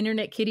website an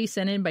Internet Kitty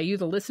sent in by you,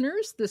 the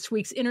listeners. This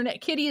week's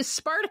Internet Kitty is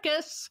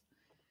Spartacus.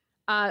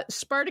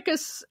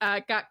 Spartacus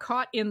got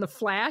caught in the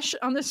flash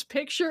on this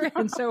picture,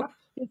 and so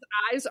his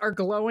eyes are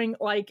glowing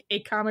like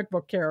a comic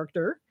book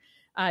character,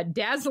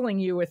 dazzling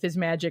you with his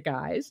magic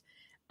eyes.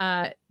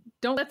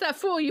 Don't let that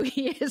fool you.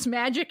 He is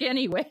magic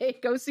anyway.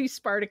 Go see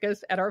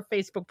Spartacus at our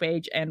Facebook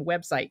page and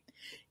website.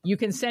 You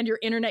can send your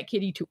Internet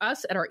Kitty to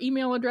us at our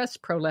email address,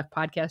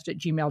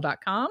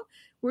 proleftpodcast@gmail.com,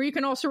 where you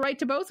can also write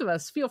to both of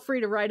us. Feel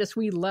free to write us.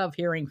 We love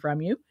hearing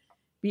from you.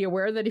 Be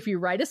aware that if you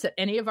write us at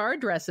any of our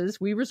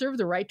addresses, we reserve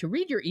the right to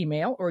read your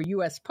email or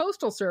U.S.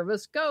 Postal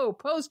Service. Go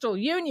Postal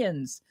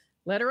Unions!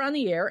 Letter on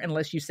the air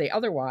unless you say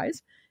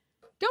otherwise.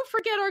 Don't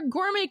forget our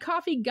gourmet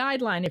coffee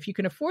guideline. If you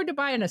can afford to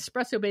buy an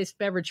espresso-based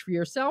beverage for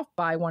yourself,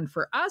 buy one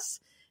for us.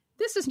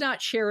 This is not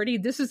charity.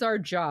 This is our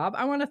job.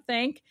 I want to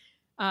thank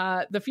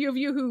the few of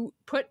you who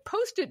put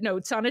Post-it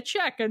notes on a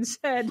check and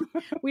said,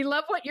 we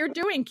love what you're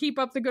doing. Keep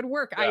up the good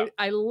work. Yeah.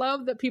 I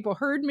love that people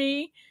heard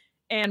me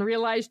and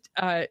realized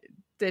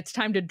it's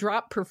time to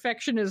drop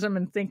perfectionism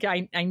and think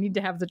I need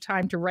to have the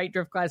time to write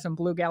Driftglass and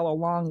Blue Gal a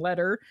long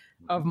letter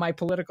of my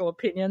political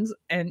opinions,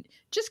 and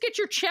just get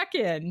your check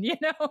in.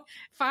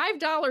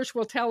 $5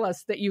 will tell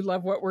us that you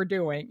love what we're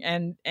doing.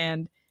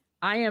 And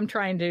I am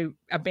trying to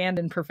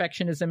abandon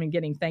perfectionism and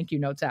getting thank you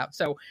notes out.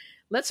 So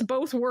let's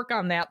both work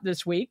on that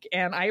this week.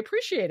 And I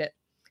appreciate it.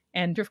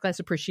 And Driftglass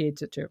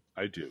appreciates it too.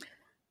 I do.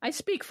 I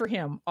speak for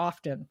him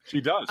often. She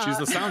does. She's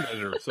the sound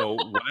editor. So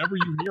whatever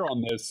you hear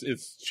on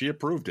this, she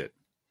approved it.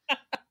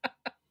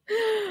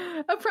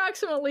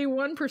 Approximately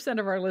 1%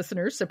 of our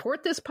listeners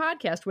support this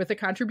podcast with a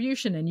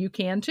contribution, and you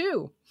can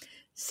too.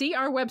 See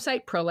our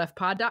website,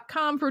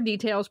 proleftpod.com, for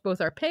details. Both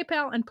our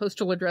PayPal and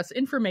postal address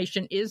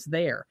information is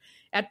there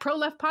at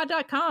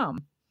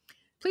proleftpod.com.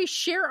 Please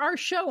share our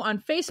show on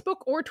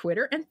Facebook or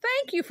Twitter, and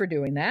thank you for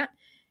doing that.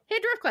 Hey,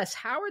 Driftglass,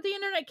 how are the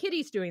Internet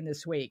Kitties doing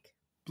this week?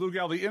 Blue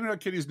Gal, the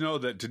Internet Kitties know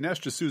that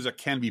Dinesh D'Souza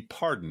can be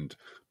pardoned,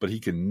 but he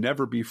can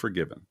never be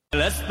forgiven.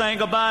 Let's think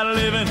about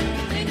living.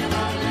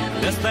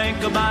 Let's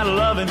think about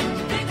loving.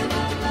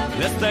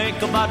 Let's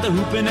think about the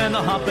hooping and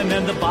the hopping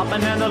and the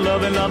bopping and the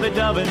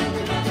lovey-dovey.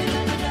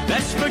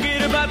 Let's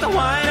forget about the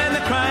wine and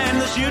the crying,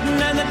 the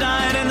shooting and the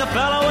dying, and the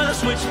fellow with a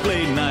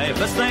switchblade knife.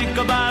 Let's think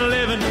about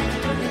living.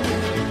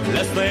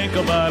 Let's think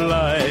about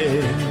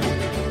life.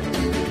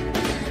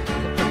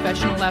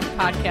 Professional Left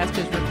podcast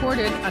is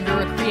recorded under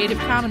a Creative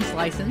Commons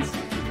license.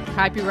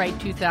 Copyright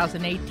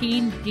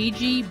 2018,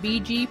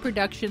 DGBG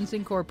Productions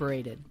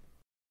Incorporated.